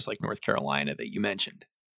 like areas like North Carolina that you mentioned?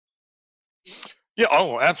 Yeah,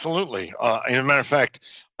 oh, absolutely. As a matter of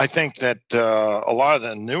fact, I think that a lot of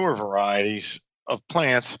the newer varieties of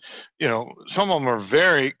plants, some of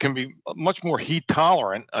them can be much more heat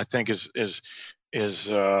tolerant. I think is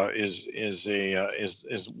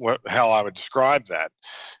what how I would describe that.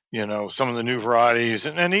 Some of the new varieties,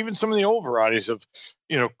 and even some of the old varieties of,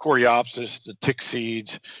 Coreopsis, the tick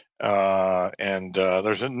seeds, and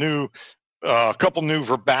there's a couple new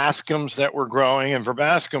verbascums that we're growing, and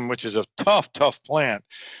verbascum, which is a tough plant,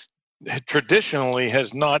 traditionally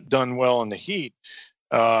has not done well in the heat,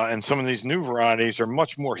 and some of these new varieties are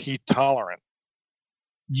much more heat tolerant.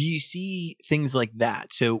 Do you see things like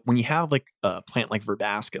that? So when you have like a plant like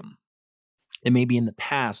verbascum, and maybe in the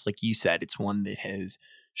past, like you said, it's one that has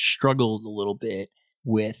struggled a little bit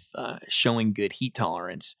with showing good heat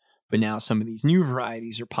tolerance. But now some of these new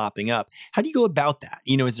varieties are popping up. How do you go about that?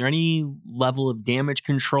 Is there any level of damage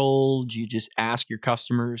control? Do you just ask your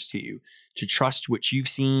customers to trust what you've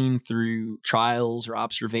seen through trials or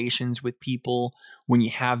observations with people when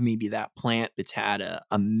you have maybe that plant that's had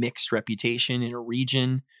a mixed reputation in a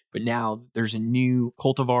region, but now there's a new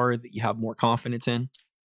cultivar that you have more confidence in?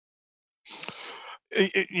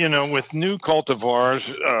 With new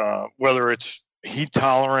cultivars, whether it's heat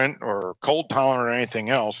tolerant or cold tolerant or anything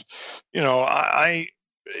else, I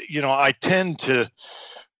tend to,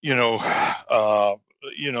 you know, uh,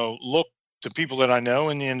 look to people that I know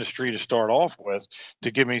in the industry to start off with to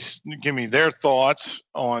give me their thoughts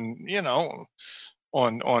on,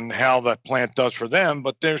 on how that plant does for them.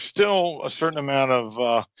 But there's still a certain amount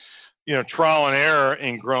of trial and error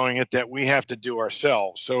in growing it that we have to do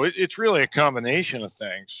ourselves. So it's really a combination of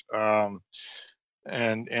things.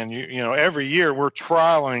 And every year we're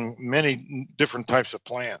trialing many different types of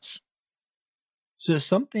plants. So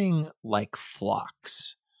something like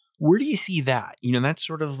phlox, where do you see that? That's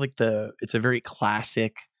sort of like it's a very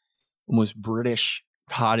classic, almost British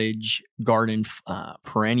cottage garden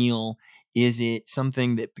perennial. Is it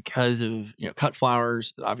something that because of, cut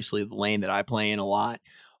flowers, obviously the lane that I play in a lot,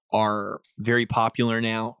 are very popular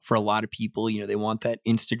now for a lot of people? They want that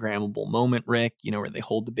Instagrammable moment, Rick, where they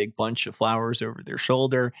hold the big bunch of flowers over their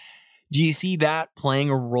shoulder. Do you see that playing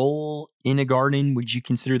a role in a garden? Would you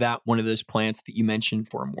consider that one of those plants that you mentioned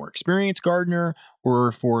for a more experienced gardener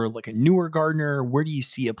or for like a newer gardener? Where do you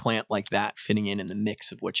see a plant like that fitting in the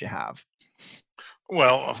mix of what you have?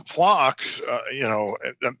 Well, phlox,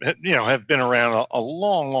 have been around a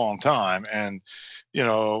long time, and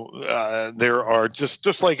there are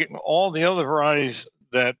just like all the other varieties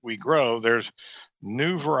that we grow. There's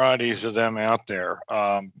new varieties of them out there.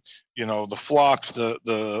 The phlox,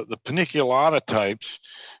 the paniculata types,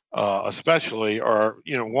 especially, are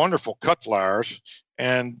wonderful cut flowers,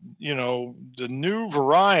 and the new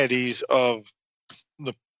varieties of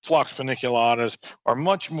the phlox paniculatas are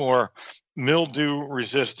much more mildew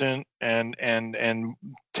resistant and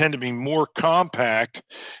tend to be more compact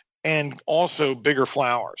and also bigger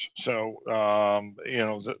flowers. So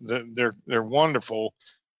they're wonderful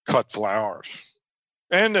cut flowers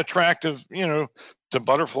and attractive, to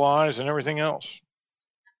butterflies and everything else.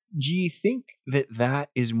 Do you think that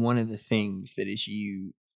that is one of the things that as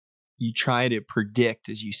you try to predict,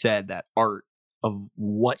 as you said, that art of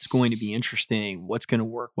what's going to be interesting, what's going to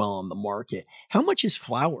work well on the market? How much is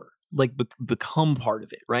flower like become part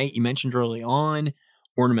of it, right? You mentioned early on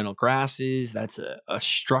ornamental grasses. That's a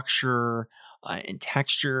structure and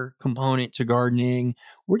texture component to gardening.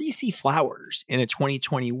 Where do you see flowers in a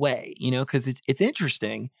 2020 way? Because it's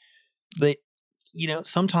interesting, but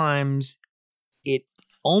sometimes it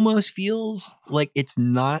almost feels like it's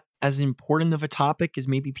not as important of a topic as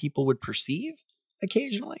maybe people would perceive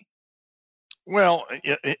occasionally. Well,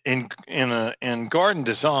 in garden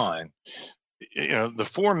design, the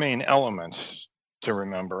four main elements to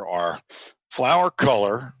remember are flower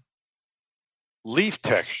color, leaf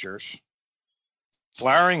textures,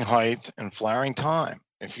 flowering height and flowering time.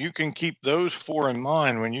 If you can keep those four in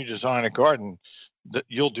mind when you design a garden,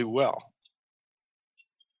 you'll do well.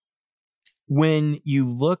 When you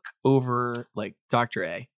look over like Dr.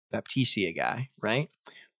 A, Baptisia guy, right?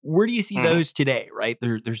 Where do you see those today, right?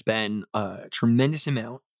 There's been a tremendous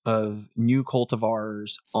amount of new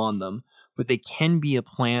cultivars on them, but they can be a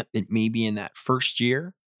plant that maybe in that first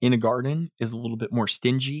year in a garden is a little bit more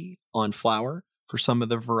stingy on flower for some of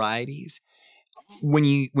the varieties. When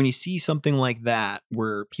you see something like that,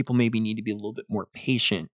 where people maybe need to be a little bit more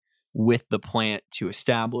patient with the plant to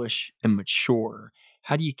establish and mature,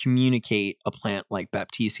 how do you communicate a plant like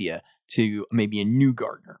Baptisia to maybe a new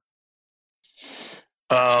gardener?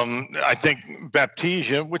 I think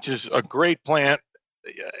Baptisia, which is a great plant,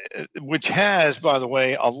 which has, by the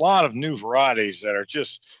way, a lot of new varieties that are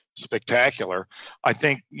just spectacular. I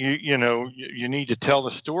think you need to tell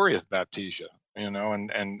the story of Baptisia,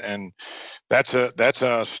 and that's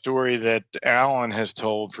a story that Alan has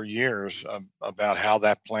told for years about how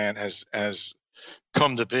that plant has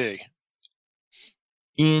come to be.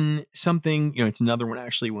 In something, it's another one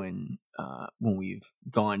actually when we've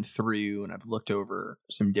gone through and I've looked over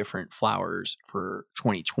some different flowers for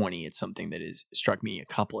 2020, it's something that has struck me a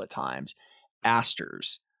couple of times.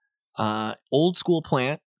 Asters, old school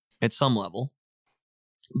plant at some level,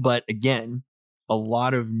 but again, a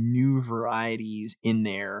lot of new varieties in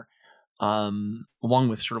there, along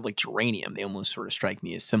with sort of like geranium. They almost sort of strike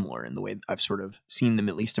me as similar in the way I've sort of seen them,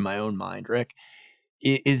 at least in my own mind. Rick,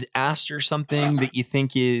 is aster something that you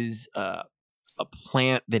think is a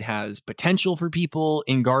plant that has potential for people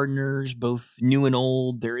in gardeners, both new and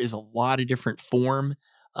old? There is a lot of different form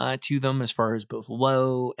to them as far as both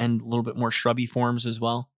low and a little bit more shrubby forms as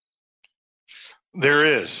well. There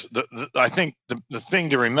is. I think the thing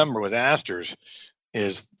to remember with asters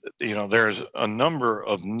is, there's a number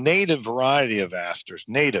of native variety of asters,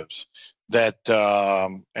 natives that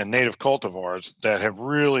and native cultivars that have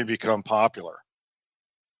really become popular.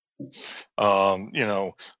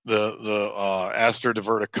 The Aster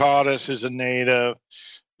diverticatus is a native.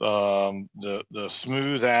 The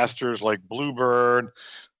smooth asters like Bluebird,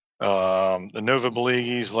 the Nova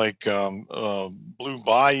Belegues like Blue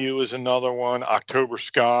Bayou is another one. October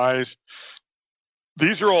Skies.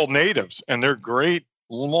 These are all natives, and they're great,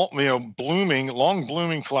 long blooming,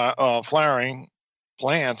 flowering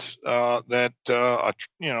plants that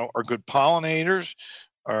are good pollinators,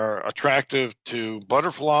 are attractive to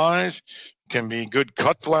butterflies, can be good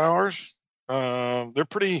cut flowers. They're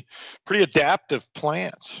pretty adaptive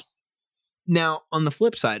plants. Now, on the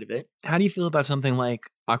flip side of it, how do you feel about something like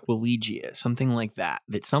Aquilegia, something like that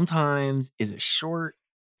sometimes is a short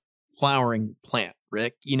flowering plant,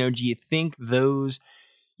 Rick? Do you think those,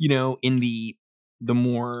 in the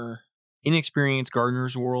more inexperienced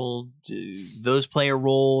gardener's world, do those play a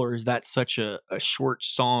role, or is that such a short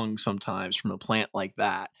song sometimes from a plant like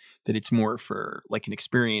that it's more for like an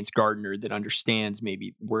experienced gardener that understands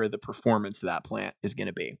maybe where the performance of that plant is going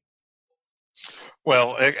to be?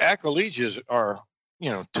 Well, Aquilegias are,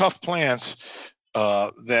 tough plants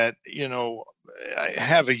that,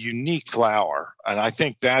 have a unique flower. And I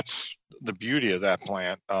think that's the beauty of that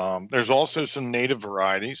plant. There's also some native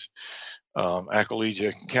varieties,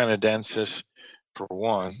 Aquilegia canadensis for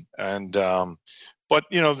one. And, but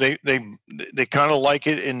they kind of like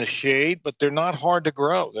it in the shade, but they're not hard to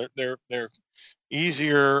grow. They're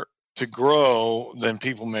easier to grow than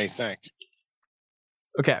people may think.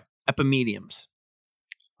 Okay. Epimediums.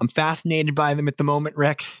 I'm fascinated by them at the moment,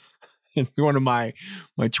 Rick. It's one of my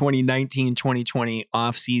 2019, 2020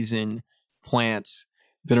 off-season plants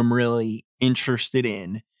that I'm really interested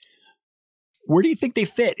in. Where do you think they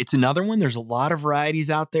fit? It's another one. There's a lot of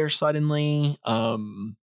varieties out there suddenly.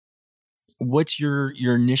 What's your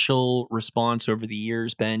initial response over the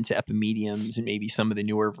years been to epimediums and maybe some of the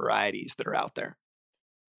newer varieties that are out there?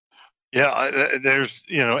 Yeah, there's,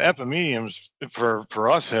 epimediums for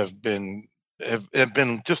us have been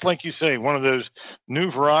just like you say, one of those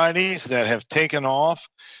new varieties that have taken off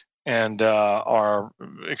and are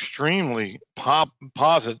extremely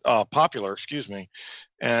popular. Excuse me,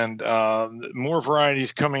 and more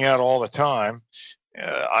varieties coming out all the time.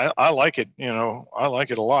 I like it. I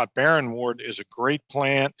like it a lot. Barrenwort is a great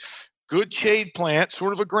plant, good shade plant,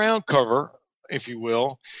 sort of a ground cover, if you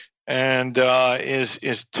will. And is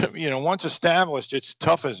once established, it's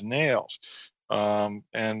tough as nails. I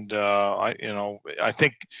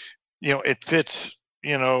think it fits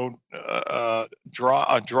a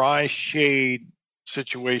dry shade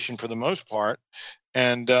situation for the most part,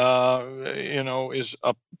 and is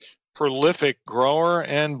a prolific grower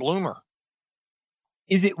and bloomer.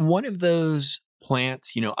 Is it one of those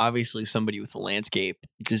plants, obviously somebody with a landscape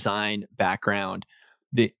design background,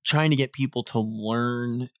 that trying to get people to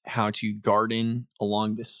learn how to garden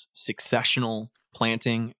along this successional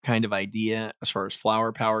planting kind of idea as far as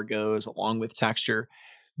flower power goes, along with texture,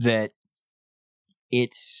 that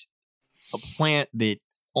it's a plant that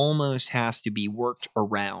almost has to be worked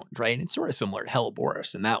around, right? And it's sort of similar to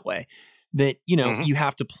Helleborus in that way, that, you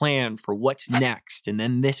have to plan for what's next, and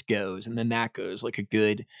then this goes, and then that goes, like a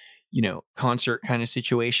good, concert kind of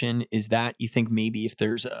situation. Is that, you think maybe if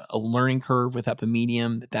there's a learning curve with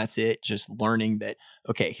Epimedium, that's it, just learning that,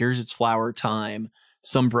 okay, here's its flower time.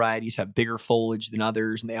 Some varieties have bigger foliage than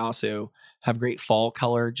others, and they also have great fall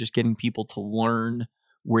color, just getting people to learn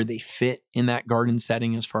where they fit in that garden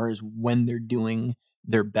setting as far as when they're doing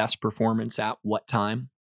their best performance at what time?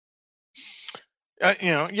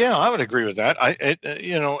 Yeah, I would agree with that.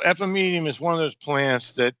 Epimedium is one of those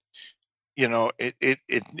plants that,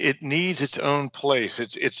 it needs its own place.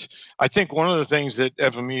 I think one of the things that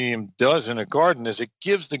Epimedium does in a garden is it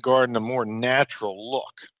gives the garden a more natural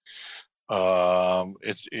look.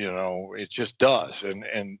 It just does.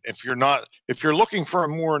 And if you're looking for a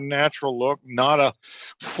more natural look, not a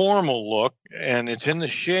formal look, and it's in the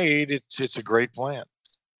shade, it's a great plant.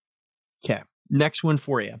 Okay. Next one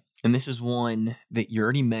for you. And this is one that you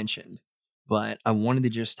already mentioned, but I wanted to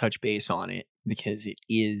just touch base on it because it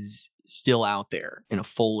is still out there in a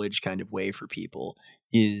foliage kind of way for people,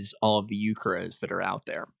 is all of the eucheras that are out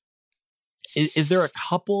there. Is there a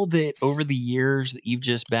couple that over the years that you've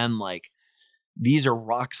just been like, these are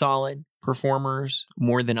rock solid performers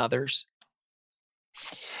more than others?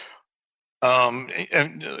 And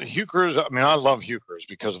Heucheras, I love Heucheras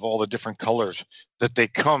because of all the different colors that they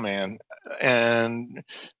come in. And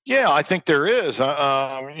yeah, I think there is.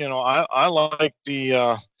 I like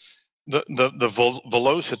the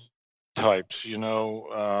Veloci types,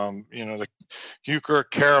 the Heuchera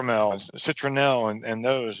caramel, citronelle, and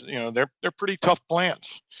those, they're pretty tough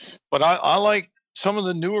plants. But I like some of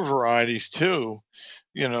the newer varieties too,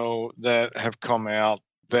 that have come out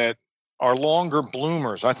that are longer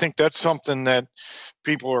bloomers. I think that's something that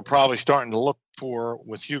people are probably starting to look for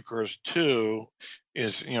with Heucheras too,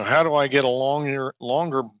 is, how do I get a longer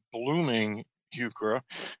blooming Heuchera?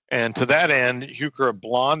 And to that end, Heuchera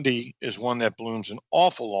blondie is one that blooms an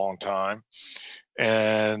awful long time.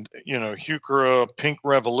 And, Heuchera Pink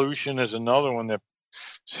Revolution is another one that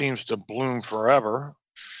seems to bloom forever.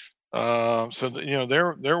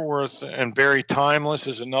 They're worth, and Berry Timeless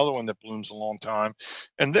is another one that blooms a long time,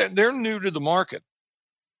 and they're new to the market.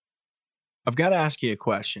 I've got to ask you a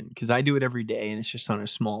question because I do it every day and it's just on a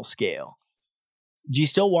small scale. Do you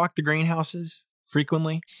still walk the greenhouses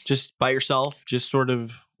frequently, just by yourself, just sort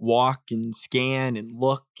of walk and scan and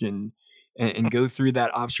look and go through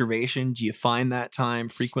that observation? Do you find that time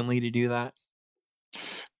frequently to do that?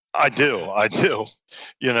 I do.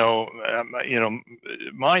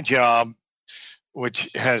 My job, which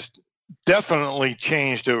has definitely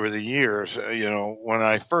changed over the years. When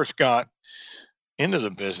I first got into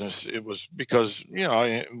the business, it was because,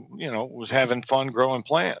 was having fun growing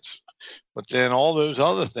plants. But then all those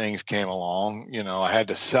other things came along. I had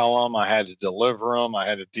to sell them, I had to deliver them, I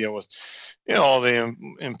had to deal with, all the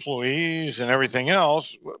employees and everything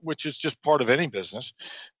else, which is just part of any business.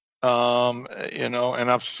 And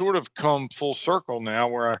I've sort of come full circle now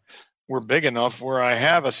where we're big enough where I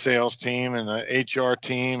have a sales team and an HR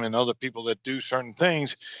team and other people that do certain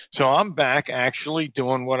things. So I'm back actually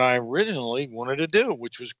doing what I originally wanted to do,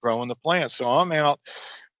 which was growing the plants. So I'm out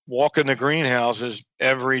walking the greenhouses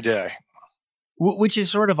every day. Which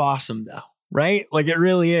is sort of awesome though, right? Like it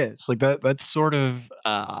really is. Like that's sort of,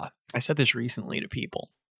 I said this recently to people,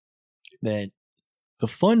 that the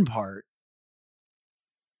fun part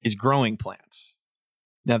is growing plants.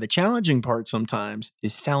 Now, the challenging part sometimes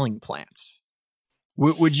is selling plants.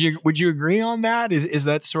 Would you agree on that? Is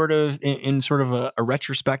that sort of in sort of a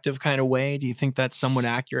retrospective kind of way? Do you think that's somewhat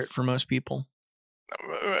accurate for most people?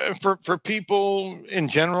 For people in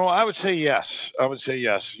general, I would say yes.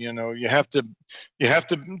 You have to,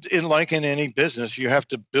 like in any business, you have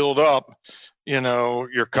to build up,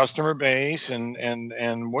 your customer base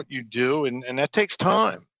and what you do, and that takes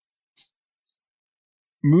time.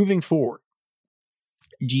 Moving forward,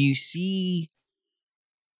 do you see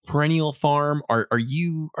Perennial Farm? Are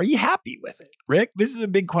you happy with it, Rick? This is a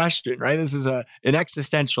big question, right? This is an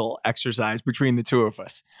existential exercise between the two of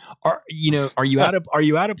us. Are you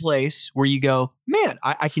at a place where you go, man,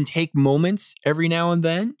 I can take moments every now and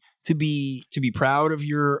then to be proud of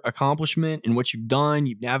your accomplishment and what you've done.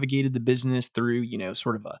 You've navigated the business through,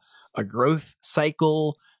 sort of a growth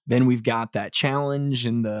cycle. Then we've got that challenge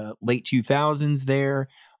in the late 2000s there.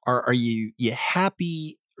 Are you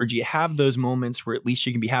happy, or do you have those moments where at least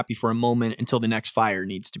you can be happy for a moment until the next fire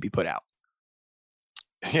needs to be put out?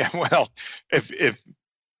 Yeah, well, if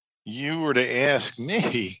you were to ask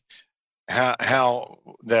me how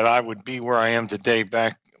that I would be where I am today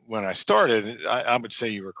back when I started, I would say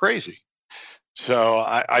you were crazy. So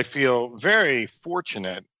I feel very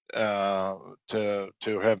fortunate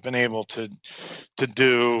to have been able to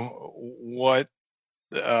do what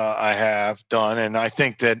I have done, and I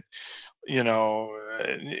think that you know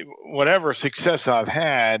whatever success I've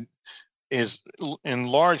had is in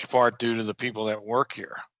large part due to the people that work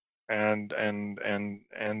here. And I'm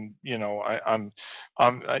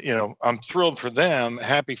thrilled for them,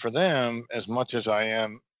 happy for them as much as I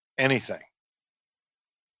am anything.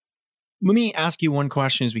 Let me ask you one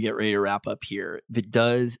question as we get ready to wrap up here that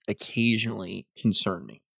does occasionally concern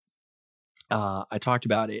me. I talked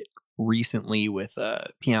about it recently with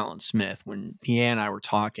P. Allen Smith when P. and I were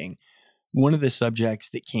talking. One of the subjects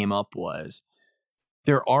that came up was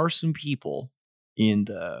there are some people in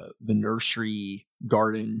the nursery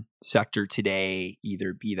garden sector today,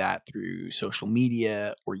 either be that through social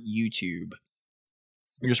media or YouTube,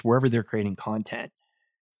 or just wherever they're creating content,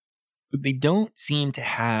 but they don't seem to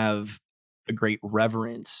have a great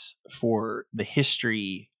reverence for the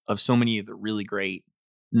history of so many of the really great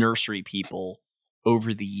nursery people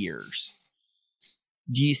over the years.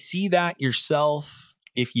 Do you see that yourself?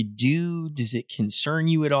 If you do, does it concern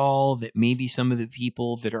you at all that maybe some of the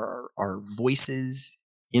people that are voices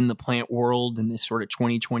in the plant world, in this sort of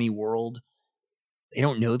 2020 world, they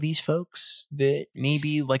don't know these folks, that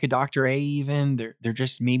maybe like a Dr. A even, they're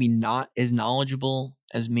just maybe not as knowledgeable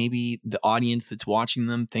as maybe the audience that's watching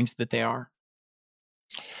them thinks that they are?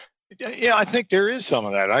 Yeah, I think there is some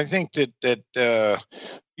of that. I think that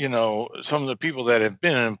some of the people that have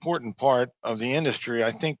been an important part of the industry,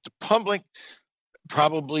 I think the public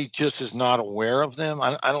probably just is not aware of them.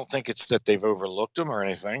 I don't think it's that they've overlooked them or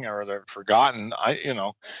anything, or they're forgotten.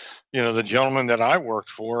 The gentleman that I worked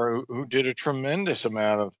for, who did a tremendous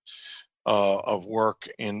amount of work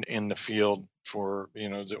in the field for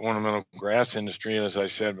the ornamental grass industry, as I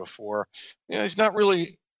said before. He's not really.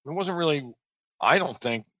 It wasn't really. I don't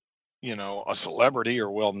think a celebrity or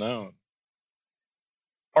well known.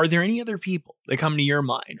 Are there any other people that come to your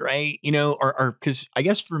mind, right? Because I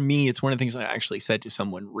guess for me, it's one of the things I actually said to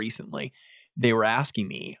someone recently. They were asking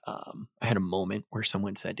me, I had a moment where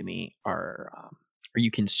someone said to me, are you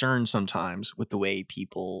concerned sometimes with the way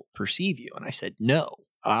people perceive you? And I said, no.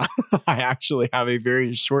 I actually have a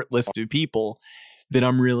very short list of people that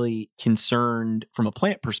I'm really concerned from a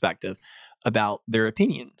plant perspective about their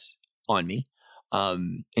opinions on me.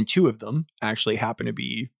 And two of them actually happen to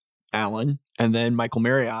be Alan and then Michael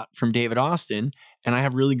Marriott from David Austin. And I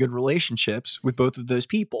have really good relationships with both of those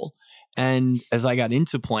people. And as I got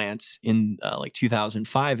into plants in like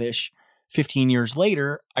 2005-ish, 15 years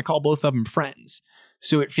later, I call both of them friends.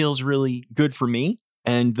 So it feels really good for me.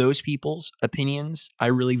 And those people's opinions I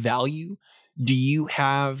really value. Do you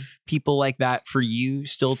have people like that for you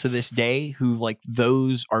still to this day, who like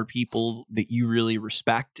those are people that you really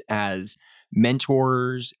respect as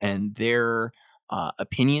mentors, and their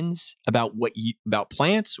opinions about about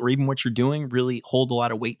plants or even what you're doing really hold a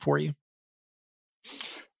lot of weight for you?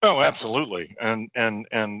 Oh, absolutely. And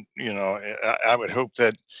I would hope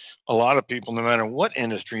that a lot of people, no matter what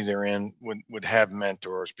industry they're in, would have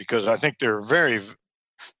mentors, because I think they're very,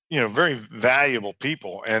 very valuable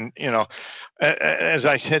people. And, as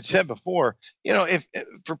I said before, if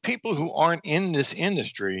for people who aren't in this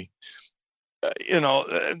industry, they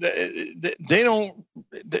don't,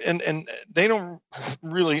 and they don't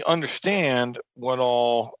really understand what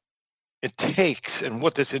all it takes and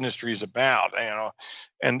what this industry is about,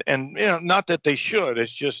 and not that they should.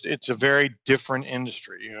 It's just it's a very different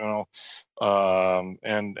industry, and a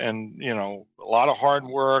lot of hard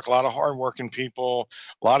work, a lot of hardworking people,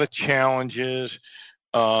 a lot of challenges.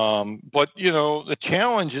 But the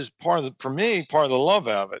challenge is for me, part of the love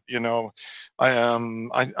of it.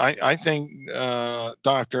 I think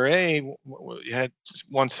Dr. A had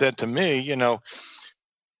once said to me,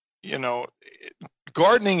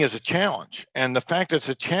 gardening is a challenge, and the fact that it's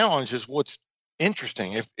a challenge is what's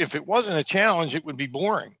interesting. If it wasn't a challenge, it would be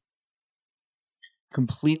boring.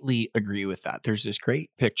 Completely agree with that. There's this great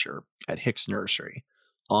picture at Hicks Nursery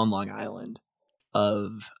on Long Island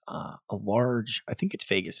of a large, I think it's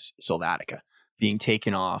Fagus sylvatica, being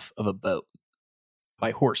taken off of a boat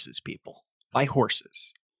by horses, by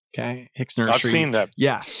horses. Okay. Hicks Nursery. I've seen that.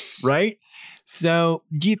 Yes. Right. So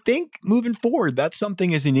do you think moving forward, that's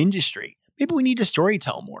something as an industry, maybe we need to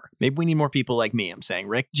storytell more. Maybe we need more people like me. I'm saying,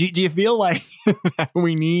 Rick, do you feel like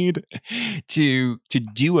we need to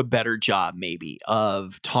do a better job maybe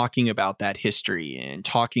of talking about that history and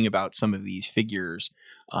talking about some of these figures,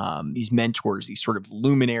 these mentors, these sort of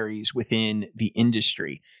luminaries within the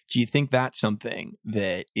industry? Do you think that's something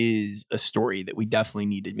that is a story that we definitely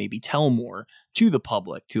need to maybe tell more to the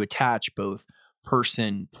public, to attach both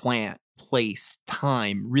person, plant, place,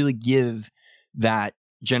 time, really give that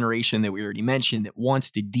generation that we already mentioned that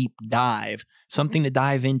wants to deep dive something to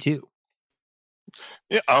dive into?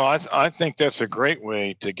 Yeah, I think that's a great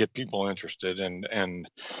way to get people interested, and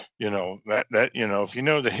that if you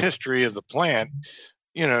know the history of the plant,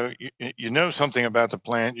 you know something about the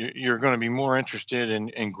plant, you're going to be more interested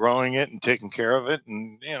in growing it and taking care of it,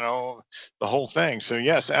 and the whole thing. So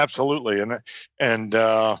yes, absolutely, and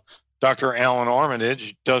Dr. Alan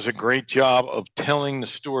Armitage does a great job of telling the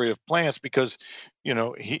story of plants because,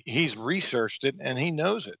 he's researched it and he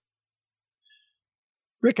knows it.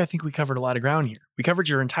 Rick, I think we covered a lot of ground here. We covered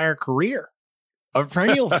your entire career of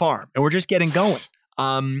Perennial Farm, and we're just getting going.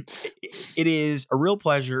 It is a real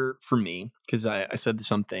pleasure for me because I said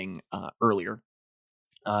something earlier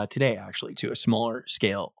today, actually, to a smaller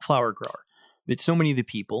scale flower grower, that so many of the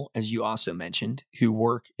people, as you also mentioned, who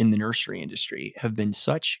work in the nursery industry have been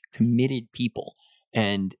such committed people.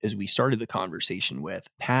 And as we started the conversation with,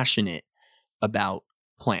 passionate about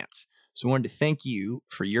plants. So I wanted to thank you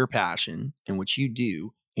for your passion and what you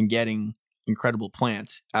do in getting incredible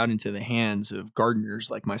plants out into the hands of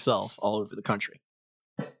gardeners like myself all over the country.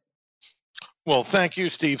 Well, thank you,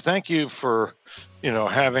 Steve. Thank you for,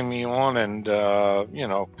 having me on, and I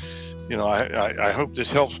hope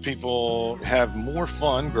this helps people have more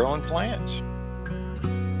fun growing plants.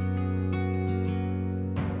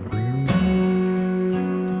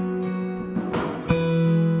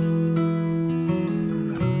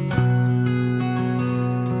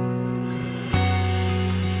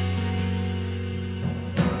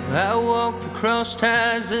 I walk the cross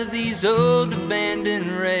ties of these old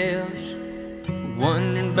abandoned rails,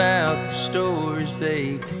 wondering about the stories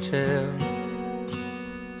they could tell.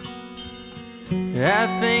 I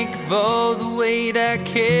think of all the weight I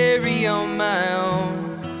carry on my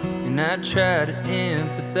own, and I try to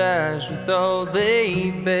empathize with all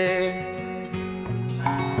they bear.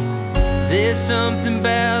 There's something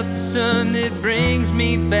about the sun that brings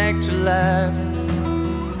me back to life.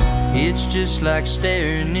 It's just like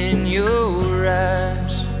staring in your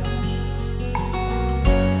eyes.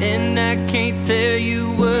 And I can't tell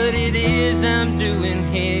you what it is I'm doing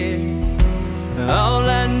here. All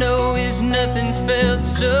I know is nothing's felt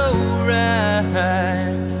so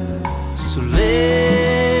right. So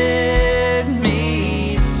let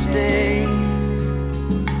me stay,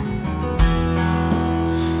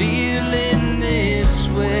 feeling this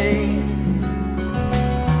way.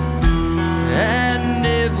 I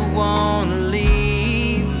never want to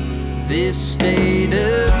leave this state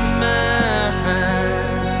of mind.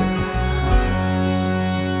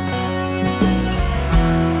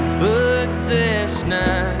 That's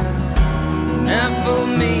not for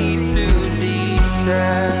me to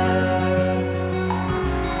decide.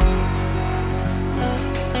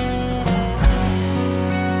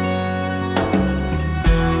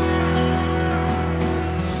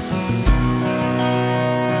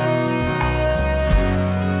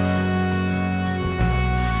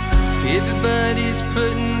 Everybody's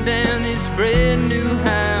putting down this brand new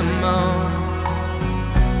high on,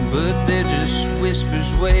 but they're just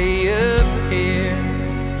whispers way up here.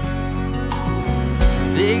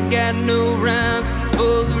 They got no rhyme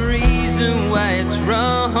for the reason why it's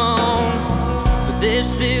wrong, but there's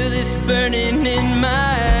still this burning in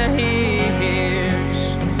my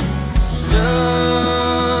ears.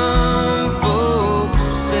 Some folks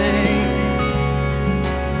say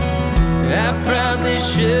I probably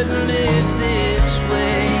shouldn't live this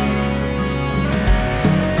way,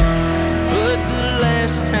 but the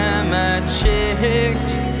last time I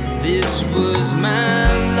checked, this was my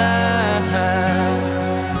life.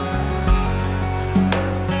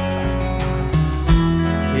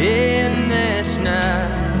 And that's not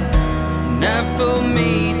for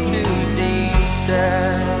me to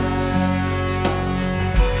decide.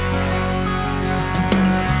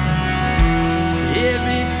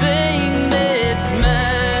 Everything that's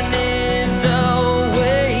mine is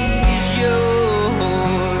always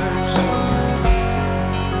yours,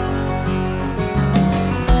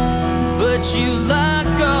 but you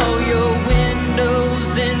lock all your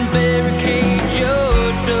windows and barricade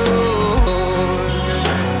your doors.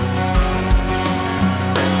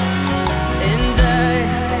 And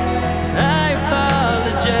I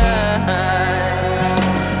apologize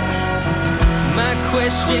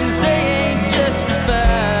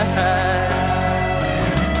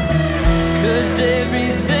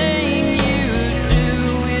everything you do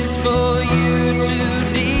is for you to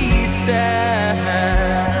decide.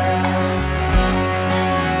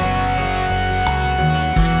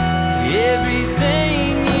 Everything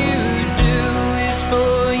you do is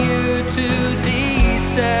for you to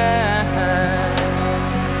decide.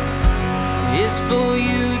 It's for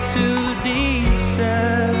you